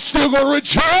 I'm still going to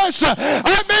rejoice.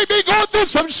 I may be going through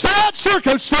some sad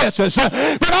circumstances,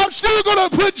 but I'm still going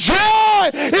to put joy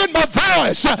in my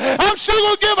voice. I'm still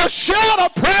going to give a shout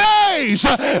of praise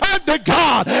unto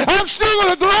God. I'm still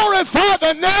going to glorify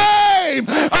the name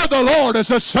of the Lord. Is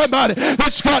there somebody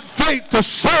that's got faith to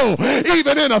sow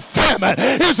even in a famine?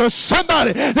 Is there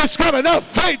somebody that's got enough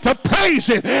faith to praise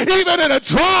him even in a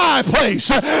dry place?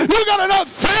 You got enough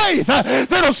faith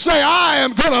that'll say, I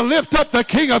am going to lift up the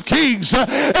King of Kings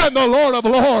and the Lord of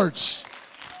Lords.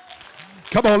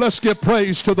 Come on, let's give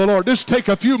praise to the Lord. Just take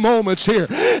a few moments here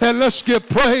and let's give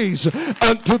praise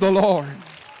unto the Lord.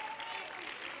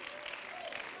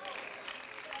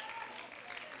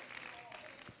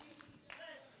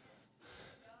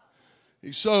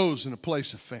 He sows in a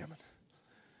place of famine.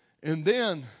 And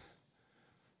then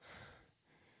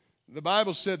the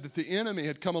Bible said that the enemy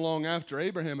had come along after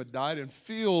Abraham had died and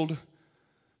filled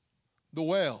the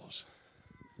wells.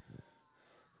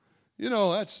 You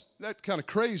know, that's kind of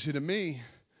crazy to me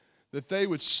that they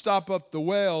would stop up the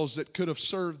wells that could have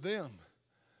served them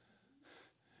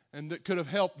and that could have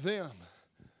helped them.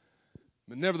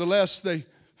 But nevertheless, they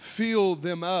filled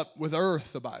them up with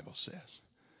earth, the Bible says.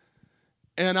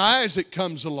 And Isaac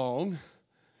comes along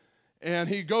and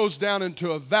he goes down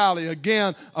into a valley,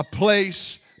 again, a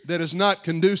place that is not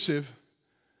conducive,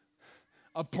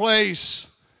 a place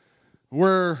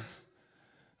where,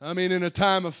 in a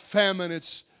time of famine,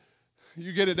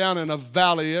 you get it down in a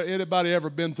valley. Anybody ever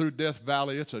been through Death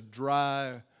Valley? It's a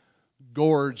dry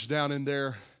gorge down in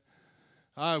there.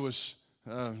 I was,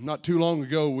 not too long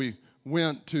ago, we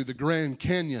went to the Grand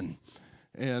Canyon,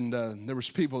 and there was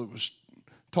people that was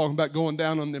talking about going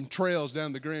down on them trails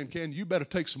down the Grand Canyon. You better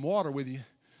take some water with you,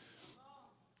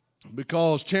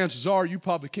 because chances are you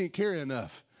probably can't carry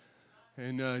enough.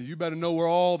 And you better know where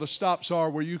all the stops are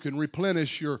where you can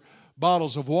replenish your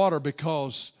bottles of water,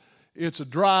 because it's a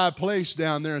dry place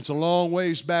down there. It's a long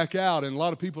ways back out, and a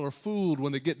lot of people are fooled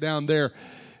when they get down there.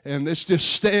 And it's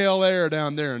just stale air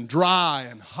down there, and dry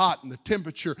and hot, and the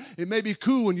temperature. It may be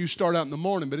cool when you start out in the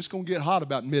morning, but it's going to get hot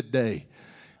about midday.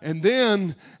 And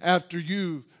then after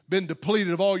you've been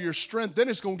depleted of all your strength, then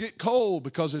it's going to get cold,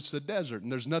 because it's the desert,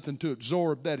 and there's nothing to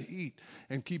absorb that heat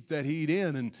and keep that heat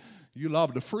in, and you're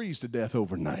liable to freeze to death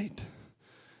overnight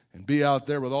and be out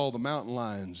there with all the mountain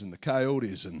lions and the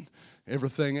coyotes and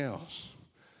everything else.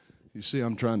 You see,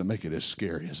 I'm trying to make it as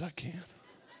scary as I can.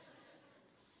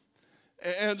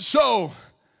 And so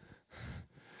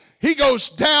he goes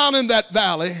down in that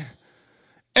valley,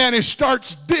 and he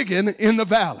starts digging in the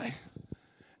valley.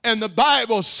 And the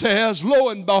Bible says, lo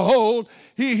and behold,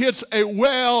 he hits a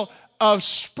well of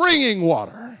springing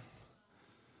water.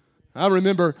 I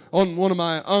remember on one of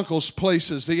my uncle's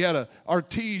places, he had an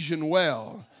artesian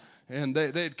well. And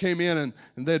they came in and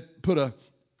they'd put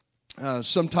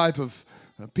some type of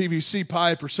PVC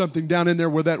pipe or something down in there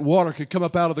where that water could come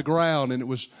up out of the ground, and it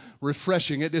was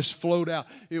refreshing. It just flowed out.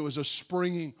 It was a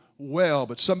springing well,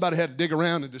 but somebody had to dig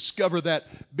around and discover that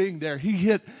being there. He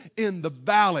hit in the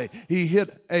valley. He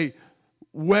hit a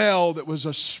well that was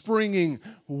a springing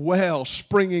well,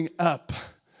 springing up.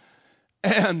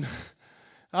 And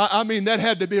that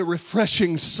had to be a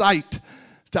refreshing sight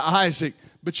to Isaac.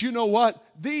 But you know what?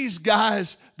 These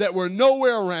guys that were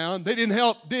nowhere around, they didn't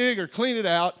help dig or clean it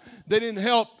out. They didn't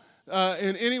help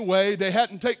in any way. They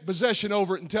hadn't taken possession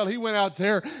over it until he went out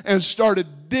there and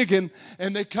started digging.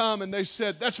 And they come and they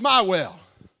said, "That's my well.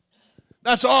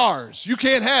 That's ours. You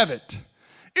can't have it."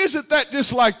 Isn't that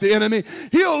just like the enemy?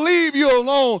 He'll leave you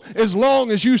alone as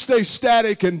long as you stay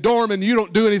static and dormant and you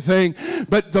don't do anything.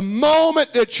 But the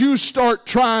moment that you start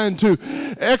trying to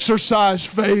exercise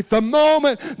faith, the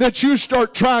moment that you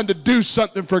start trying to do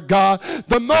something for God,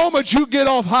 the moment you get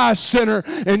off high center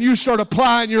and you start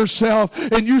applying yourself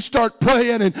and you start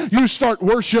praying and you start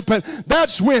worshiping,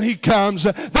 that's when he comes.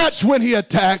 That's when he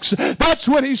attacks. That's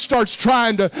when he starts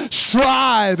trying to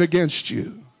strive against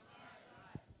you.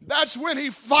 That's when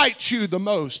he fights you the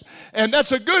most. And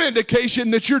that's a good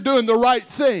indication that you're doing the right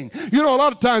thing. You know, a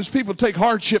lot of times people take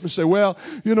hardship and say, "Well,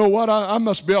 you know what, I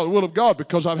must be out of the will of God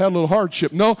because I've had a little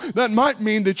hardship." No, that might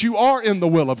mean that you are in the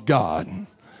will of God.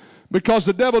 Because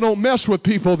the devil don't mess with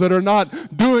people that are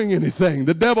not doing anything.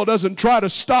 The devil doesn't try to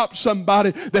stop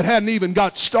somebody that hadn't even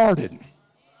got started.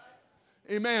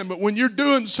 Amen. But when you're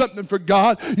doing something for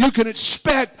God, you can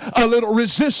expect a little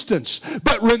resistance.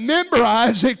 But remember,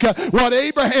 Isaac, what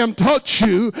Abraham taught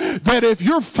you, that if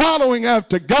you're following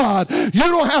after God, you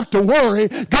don't have to worry.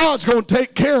 God's going to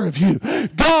take care of you.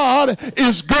 God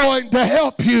is going to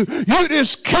help you. You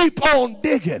just keep on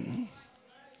digging.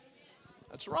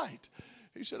 That's right.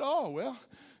 He said, "Oh, well,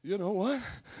 you know what?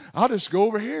 I'll just go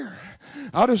over here.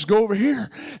 I'll just go over here."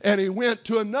 And he went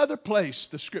to another place,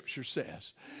 the scripture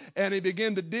says. And he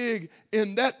began to dig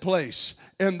in that place.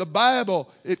 And the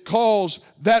Bible, it calls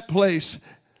that place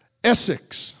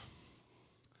Essex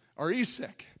or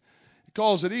Esek. It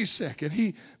calls it Esek. And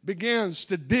he begins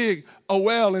to dig a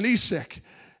well in Esek.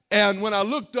 And when I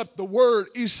looked up the word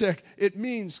Esek, it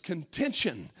means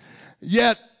contention.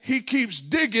 Yet he keeps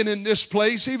digging in this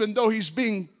place even though he's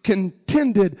being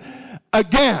contended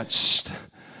against.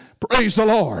 Praise the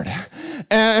Lord.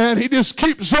 And he just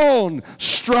keeps on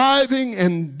striving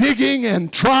and digging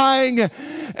and trying.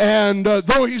 And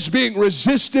though he's being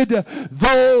resisted,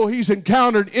 though he's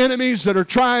encountered enemies that are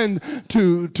trying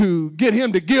to get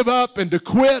him to give up and to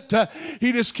quit,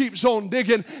 he just keeps on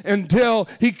digging until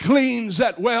he cleans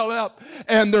that well up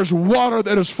and there's water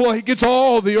that is flowing. He gets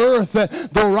all the earth,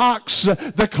 the rocks,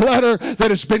 the clutter that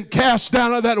has been cast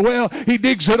down of that well. He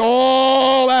digs it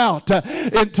all out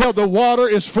until the water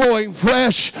is flowing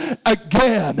fresh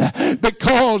again,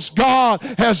 because God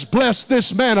has blessed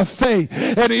this man of faith,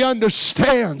 and he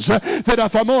understands that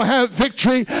if I'm going to have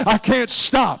victory, I can't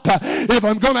stop. If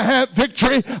I'm going to have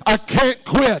victory, I can't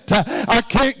quit. I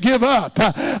can't give up.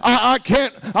 I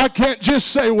can't just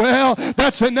say, "Well,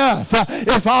 that's enough."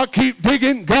 If I'll keep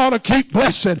digging, God will keep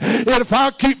blessing. And if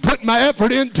I'll keep putting my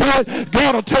effort into it,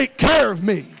 God will take care of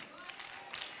me.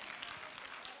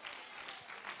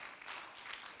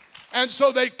 And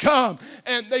so they come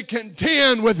and they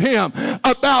contend with him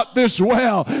about this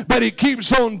well. But he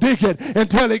keeps on digging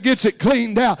until he gets it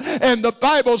cleaned out. And the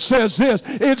Bible says this.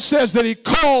 It says that he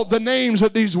called the names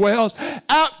of these wells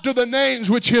after the names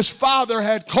which his father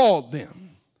had called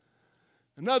them.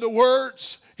 In other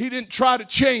words, he didn't try to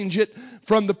change it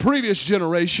from the previous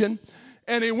generation.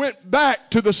 And he went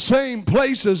back to the same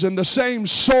places and the same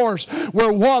source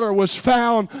where water was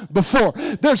found before.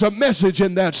 There's a message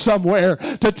in that somewhere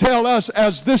to tell us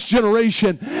as this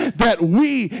generation that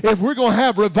if we're going to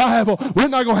have revival, we're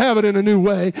not going to have it in a new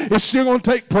way. It's still going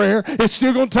to take prayer. It's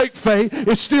still going to take faith.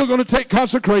 It's still going to take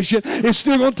consecration. It's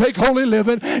still going to take holy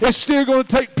living. It's still going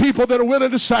to take people that are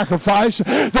willing to sacrifice,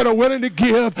 that are willing to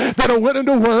give, that are willing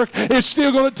to work. It's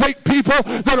still going to take people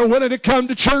that are willing to come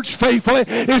to church faithfully.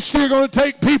 It's still going to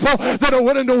take people that are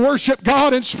willing to worship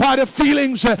God in spite of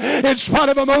feelings, in spite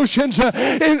of emotions,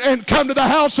 and come to the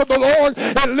house of the Lord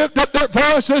and lift up their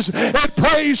voices and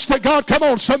praise to God. Come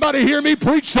on, somebody hear me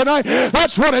preach tonight.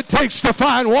 That's what it takes to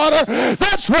find water.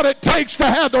 That's what it takes to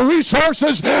have the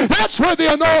resources. That's where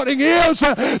the anointing is.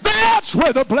 That's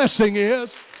where the blessing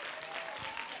is.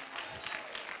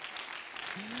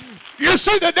 You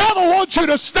see, the devil wants you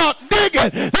to stop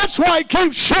digging. That's why he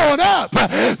keeps showing up.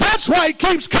 That's why he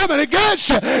keeps coming against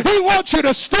you. He wants you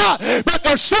to stop. But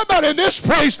there's somebody in this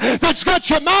place that's got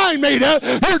your mind made up.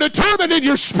 You're determined in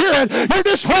your spirit. You're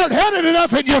just hard-headed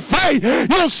enough in your faith.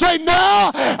 You'll say,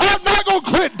 no, I'm not going to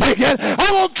quit digging.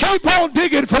 I'm going to keep on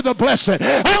digging for the blessing.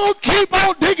 I'm going to keep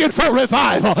on digging for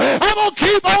revival. I'm going to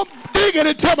keep on digging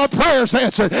until my prayer's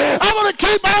answered. I'm going to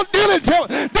keep on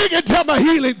digging until my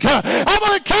healing comes. I'm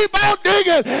going to keep on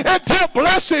digging until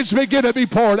blessings begin to be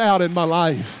poured out in my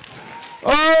life.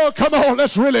 Oh, come on,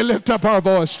 let's really lift up our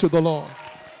voice to the Lord.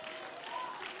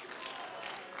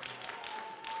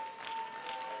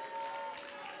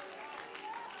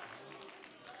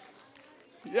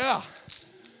 Yeah.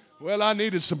 Well, I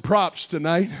needed some props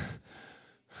tonight.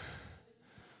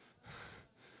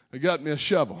 I got me a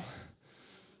shovel.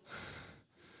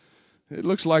 It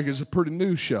looks like it's a pretty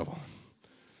new shovel.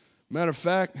 Matter of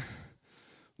fact,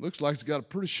 looks like it's got a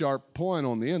pretty sharp point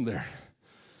on the end there.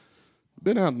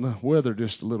 Been out in the weather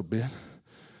just a little bit.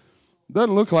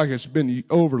 Doesn't look like it's been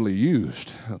overly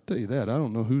used. I'll tell you that. I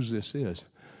don't know whose this is.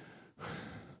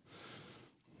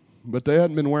 But they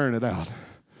hadn't been wearing it out.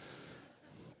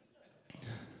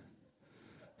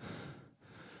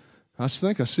 I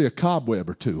think I see a cobweb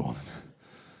or two on it.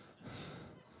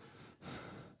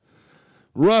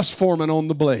 Rust forming on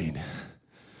the blade.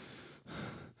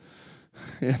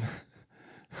 And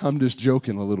I'm just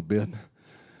joking a little bit.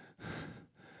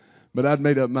 But I'd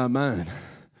made up my mind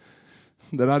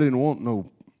that I didn't want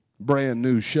no brand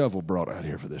new shovel brought out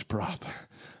here for this prop.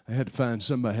 I had to find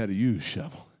somebody who had a used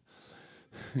shovel.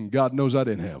 And God knows I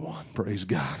didn't have one. Praise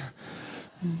God.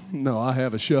 No, I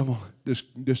have a shovel.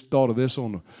 Just thought of this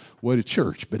on the way to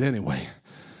church. But anyway,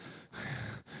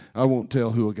 I won't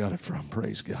tell who I got it from.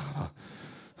 Praise God. I'll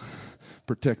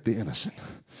protect the innocent.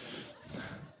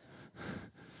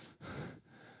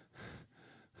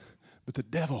 But the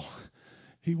devil,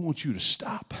 he wants you to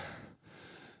stop.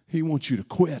 He wants you to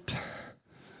quit.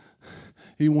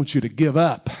 He wants you to give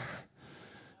up.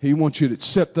 He wants you to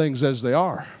accept things as they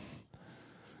are.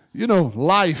 You know,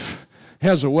 life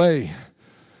has a way.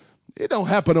 It don't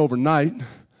happen overnight.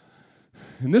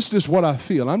 And this is just what I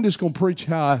feel. I'm just going to preach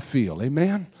how I feel.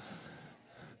 Amen?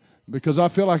 Because I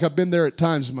feel like I've been there at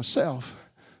times myself.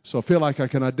 So I feel like I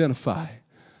can identify.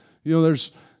 You know,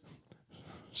 there's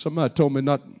somebody told me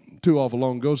not too awful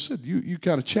long ago, said, you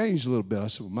kind of changed a little bit. I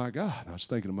said, well, my God. I was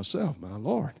thinking to myself, my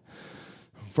Lord.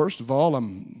 First of all,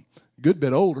 I'm a good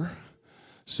bit older.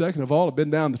 Second of all, I've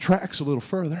been down the tracks a little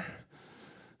further.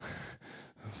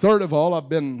 Third of all, I've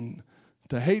been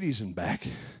to Hades and back.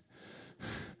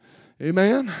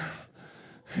 Amen?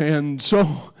 And so,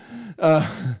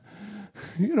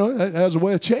 you know, that has a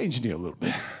way of changing you a little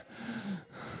bit.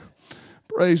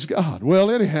 Praise God. Well,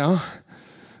 anyhow,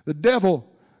 the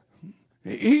devil,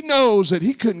 he knows that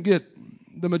he couldn't get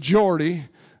the majority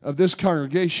of this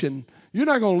congregation. You're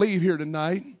not going to leave here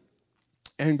tonight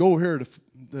and go here to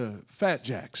the Fat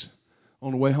Jacks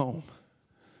on the way home.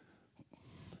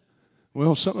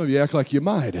 Well, some of you act like you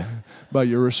might by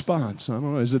your response. I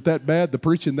don't know. Is it that bad? The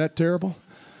preaching that terrible?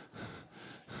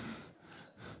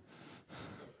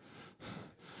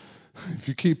 If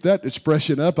you keep that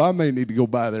expression up, I may need to go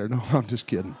by there. No, I'm just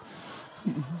kidding.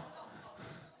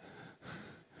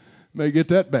 May get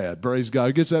that bad. Praise God. If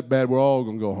it gets that bad, we're all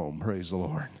going to go home. Praise the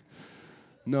Lord.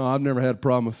 No, I've never had a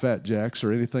problem with Fat Jacks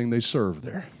or anything they serve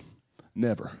there.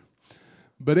 Never.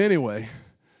 But anyway,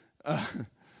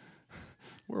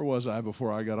 where was I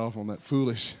before I got off on that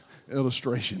foolish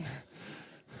illustration.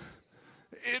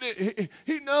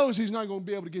 He knows he's not going to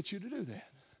be able to get you to do that.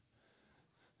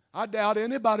 I doubt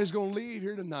anybody's going to leave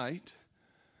here tonight,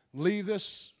 leave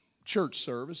this church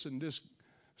service and just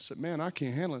say, man, I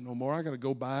can't handle it no more. I got to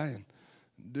go by and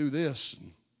do this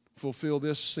and fulfill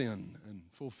this sin and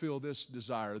fulfill this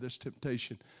desire, this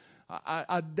temptation.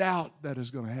 I doubt that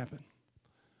is going to happen.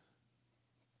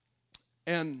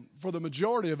 And for the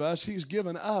majority of us, he's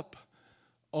given up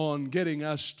on getting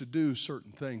us to do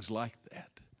certain things like that.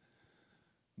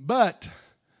 But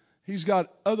he's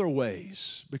got other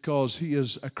ways, because he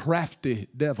is a crafty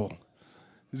devil.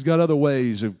 He's got other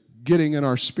ways of getting in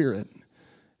our spirit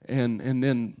and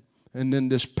then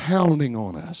just pounding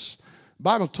on us. The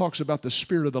Bible talks about the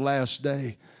spirit of the last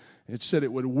day. It said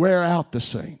it would wear out the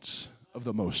saints of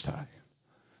the Most High.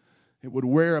 It would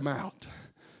wear them out.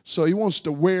 So he wants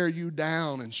to wear you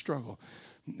down and struggle.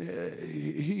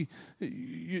 You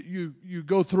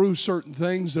go through certain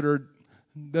things that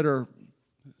are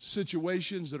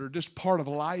situations that are just part of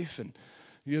life, and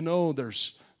you know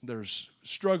there's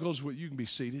struggles with, you can be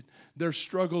seated, there's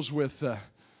struggles with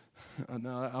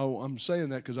I'm saying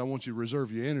that because I want you to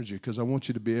reserve your energy, because I want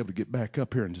you to be able to get back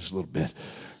up here in just a little bit,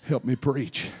 help me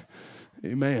preach,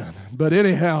 amen. But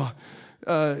anyhow,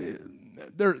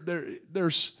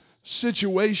 there's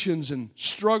situations and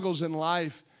struggles in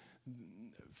life,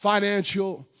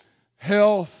 financial,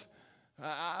 health,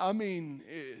 I mean,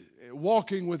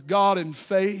 walking with God in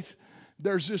faith.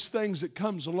 There's just things that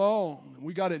comes along.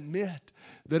 We got to admit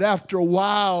that after a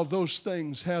while, those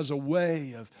things has a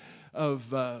way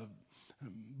of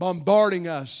bombarding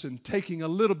us and taking a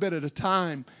little bit at a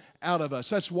time out of us.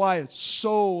 That's why it's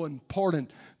so important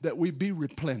that we be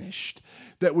replenished,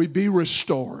 that we be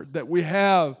restored, that we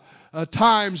have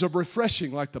times of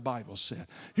refreshing, like the Bible said.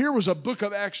 Here was a Book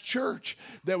of Acts church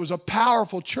that was a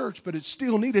powerful church, but it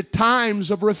still needed times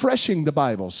of refreshing, the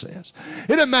Bible says.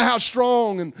 It doesn't matter how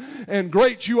strong and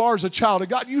great you are as a child of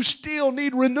God, you still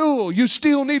need renewal. You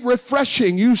still need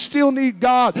refreshing. You still need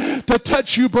God to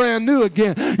touch you brand new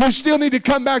again. You still need to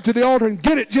come back to the altar and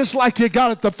get it just like you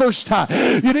got it the first time.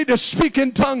 You need to speak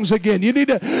in tongues again. You need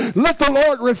to let the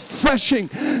Lord refreshing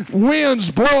winds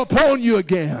blow upon you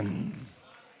again.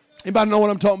 Anybody know what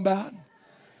I'm talking about?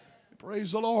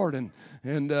 Praise the Lord. And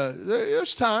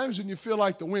there's times when you feel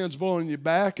like the wind's blowing you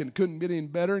back and couldn't get any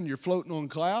better and you're floating on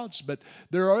clouds. But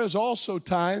there is also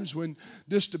times when,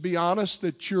 just to be honest,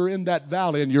 that you're in that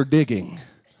valley and you're digging.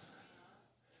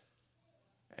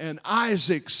 And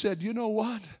Isaac said, you know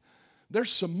what?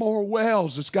 There's some more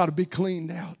wells that's got to be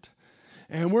cleaned out.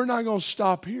 And we're not going to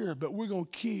stop here, but we're going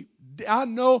to keep. I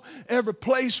know every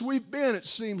place we've been, it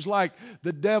seems like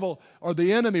the devil, or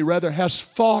the enemy rather, has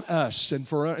fought us. And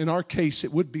in our case,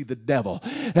 it would be the devil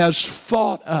has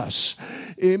fought us.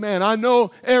 Amen. I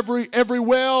know every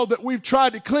well that we've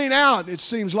tried to clean out, it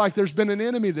seems like there's been an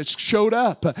enemy that's showed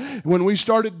up. When we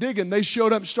started digging, they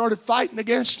showed up and started fighting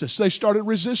against us. They started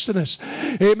resisting us.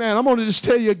 Amen. I'm going to just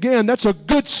tell you again, that's a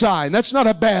good sign. That's not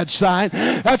a bad sign.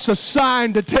 That's a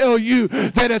sign to tell you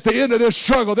that at the end of this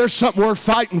struggle, there's something worth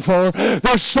fighting for.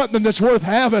 There's something that's worth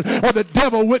having, or the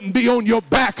devil wouldn't be on your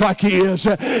back like he is.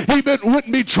 He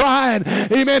wouldn't be trying,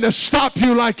 amen, to stop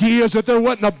you like he is, if there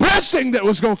wasn't a blessing that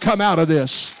was going to come out of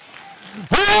this.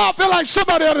 Oh, I feel like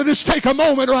somebody ought to just take a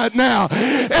moment right now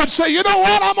and say, you know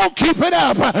what, I'm going to keep it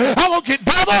up. I'm going to get,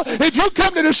 devil, if you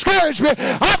come to discourage me,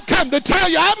 I've come to tell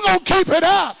you I'm going to keep it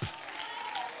up.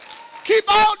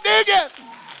 Keep on digging.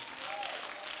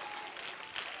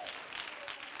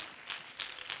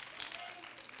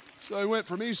 So he went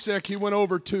from Esek, he went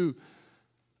over to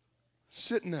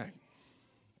Sitnah.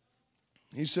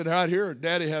 He said, out here,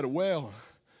 Daddy had a well.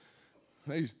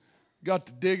 They got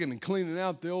to digging and cleaning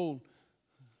out the old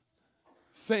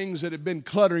things that had been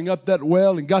cluttering up that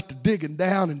well, and got to digging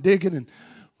down and digging and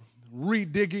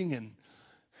redigging.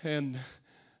 And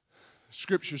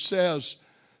Scripture says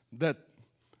that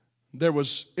there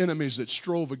was enemies that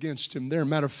strove against him there.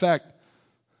 Matter of fact,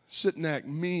 Sitnah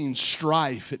means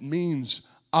strife. It means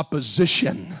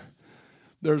opposition.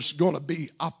 There's going to be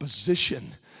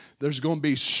opposition. There's going to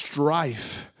be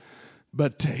strife.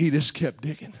 But he just kept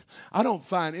digging. I don't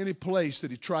find any place that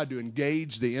he tried to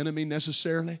engage the enemy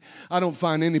necessarily. I don't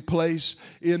find any place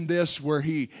in this where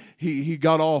he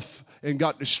got off and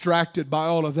got distracted by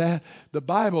all of that. The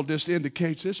Bible just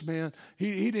indicates this man,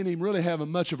 he didn't even really have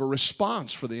much of a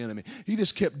response for the enemy. He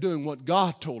just kept doing what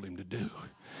God told him to do.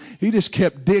 He just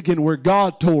kept digging where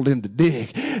God told him to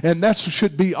dig. And that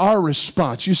should be our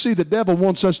response. You see, the devil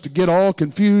wants us to get all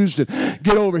confused and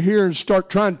get over here and start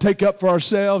trying to take up for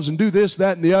ourselves and do this,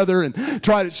 that, and the other and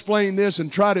try to explain this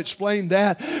and try to explain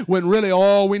that, when really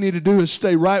all we need to do is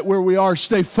stay right where we are,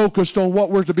 stay focused on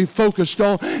what we're to be focused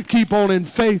on, keep on in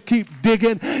faith, keep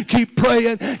digging, keep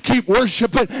praying, keep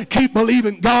worshiping, keep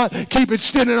believing God, keep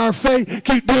extending our faith,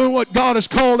 keep doing what God has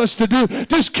called us to do.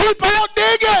 Just keep on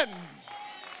digging.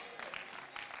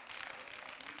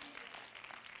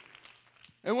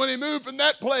 And when he moved from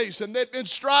that place and they'd been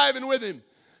striving with him,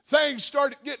 things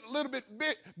started getting a little bit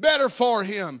better for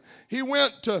him. He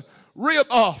went to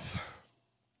Rehoboth.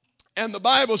 And the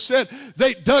Bible said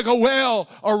they dug a well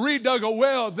or redug a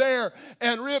well there.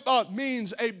 And Rehoboth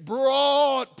means a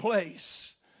broad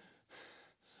place.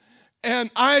 And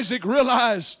Isaac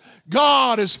realized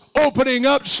God is opening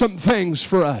up some things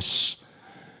for us.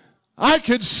 I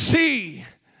could see,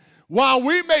 while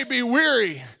we may be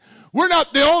weary, we're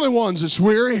not the only ones that's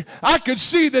weary. I could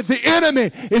see that the enemy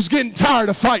is getting tired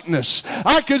of fighting us.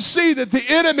 I could see that the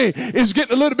enemy is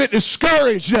getting a little bit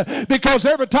discouraged because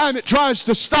every time it tries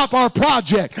to stop our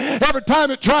project, every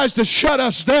time it tries to shut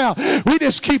us down, we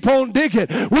just keep on digging.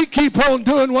 We keep on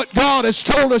doing what God has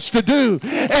told us to do.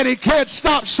 And he can't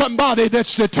stop somebody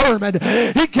that's determined.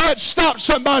 He can't stop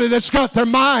somebody that's got their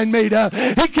mind made up.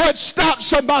 He can't stop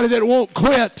somebody that won't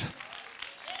quit.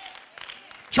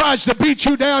 Tries to beat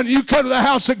you down, and you come to the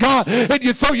house of God and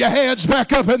you throw your hands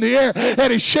back up in the air,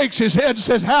 and he shakes his head and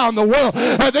says, how in the world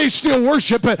are they still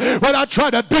worshiping when I try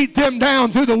to beat them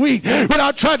down through the week, when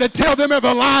I try to tell them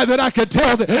every lie that I could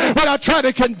tell them, when I try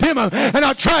to condemn them and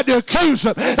I try to accuse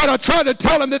them and I try to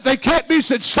tell them that they can't be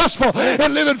successful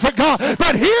in living for God,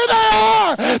 but here they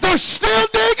are, they're still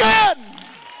digging.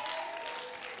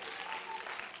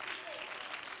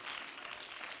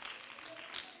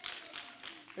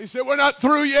 He said, we're not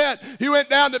through yet. He went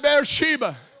down to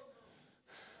Beersheba.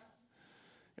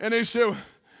 And he said,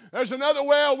 there's another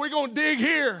well. We're going to dig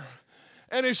here.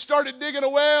 And he started digging a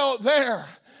well there.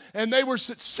 And they were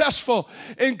successful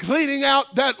in cleaning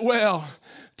out that well.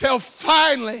 Till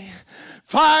finally,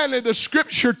 the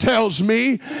scripture tells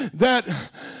me that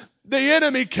the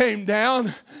enemy came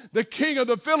down, the king of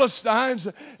the Philistines,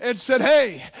 and said,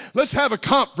 hey, let's have a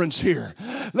conference here.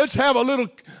 Let's have a little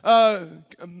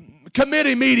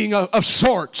committee meeting of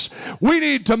sorts. We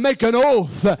need to make an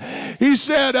oath. He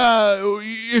said,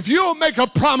 if you'll make a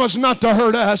promise not to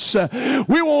hurt us,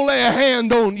 we won't lay a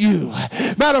hand on you.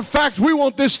 Matter of fact, we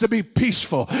want this to be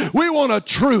peaceful. We want a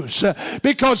truce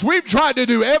because we've tried to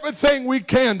do everything we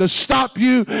can to stop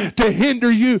you, to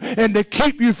hinder you, and to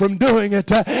keep you from doing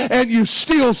it. And you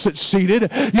still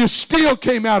succeeded. You still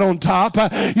came out on top.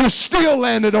 You still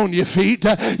landed on your feet.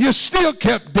 You still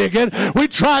kept digging. We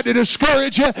tried to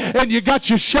discourage you, and you got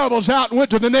your shovels out and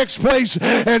went to the next place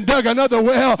and dug another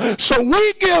well. So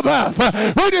we give up.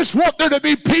 We just want there to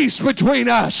be peace between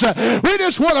us. We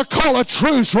just want to call a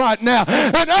truce right now.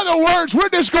 In other words, we're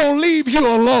just going to leave you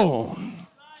alone.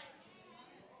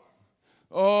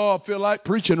 Oh, I feel like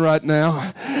preaching right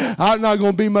now. I'm not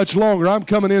going to be much longer. I'm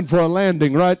coming in for a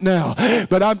landing right now.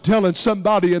 But I'm telling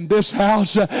somebody in this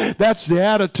house, that's the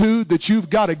attitude that you've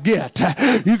got to get.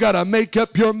 You got to make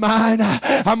up your mind.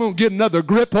 I'm going to get another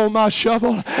grip on my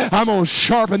shovel. I'm going to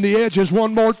sharpen the edges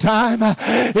one more time.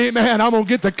 Amen. I'm going to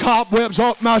get the cobwebs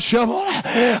off my shovel.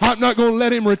 I'm not going to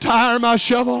let him retire my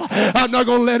shovel. I'm not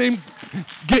going to let him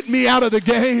get me out of the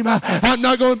game. I'm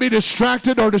not going to be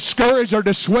distracted or discouraged or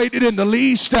dissuaded in the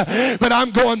least, but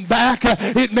I'm going back.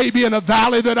 It may be in a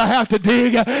valley that I have to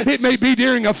dig. It may be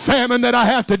during a famine that I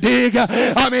have to dig.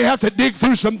 I may have to dig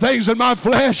through some things in my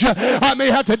flesh. I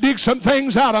may have to dig some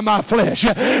things out of my flesh.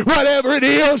 Whatever it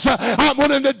is, I'm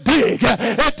willing to dig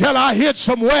until I hit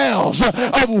some wells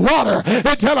of water,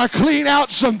 until I clean out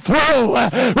some flow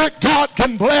where God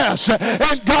can bless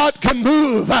and God can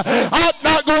move. I'm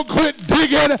not going to quit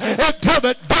digging until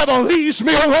the devil leaves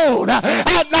me alone.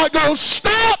 I'm not going to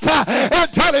stop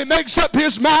until he makes up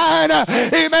his mind,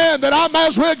 amen, that I might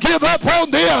as well give up on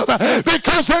them,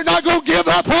 because they're not going to give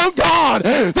up on God.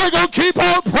 They're going to keep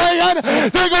on praying.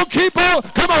 They're going to keep on,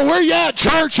 come on, where you at,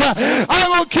 church?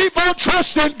 I'm going to keep on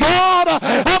trusting God.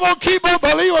 I'm going to keep on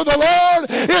believing the Lord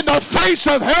in the face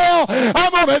of hell.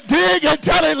 I'm going to dig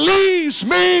until it leaves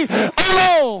me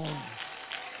alone.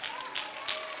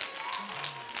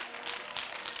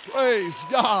 Praise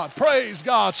God. Praise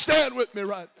God. Stand with me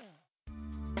right now.